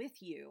resonates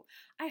with you,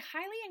 I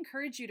highly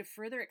encourage you to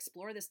further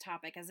explore this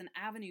topic as an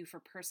avenue for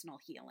personal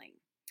healing.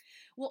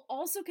 We'll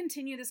also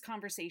continue this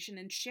conversation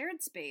in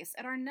shared space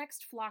at our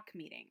next Flock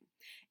meeting.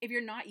 If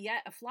you're not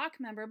yet a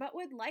Flock member but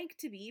would like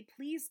to be,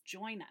 please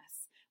join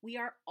us. We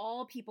are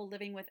all people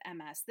living with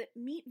MS that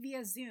meet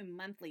via Zoom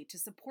monthly to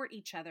support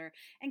each other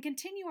and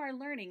continue our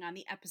learning on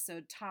the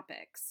episode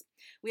topics.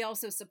 We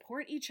also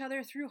support each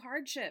other through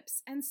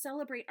hardships and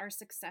celebrate our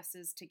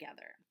successes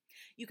together.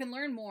 You can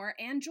learn more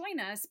and join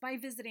us by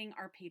visiting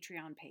our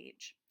Patreon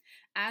page.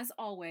 As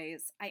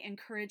always, I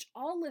encourage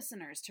all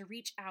listeners to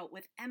reach out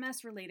with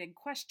MS-related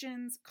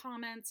questions,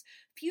 comments,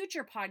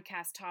 future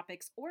podcast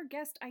topics, or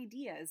guest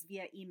ideas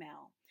via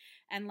email.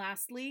 And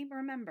lastly,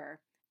 remember,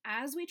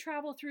 as we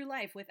travel through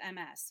life with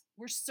MS,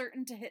 we're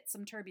certain to hit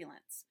some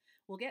turbulence.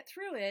 We'll get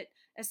through it,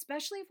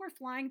 especially if we're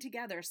flying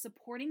together,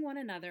 supporting one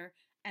another,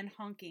 and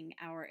honking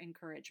our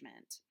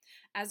encouragement.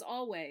 As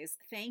always,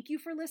 thank you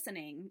for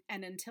listening,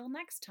 and until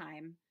next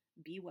time,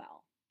 be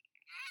well.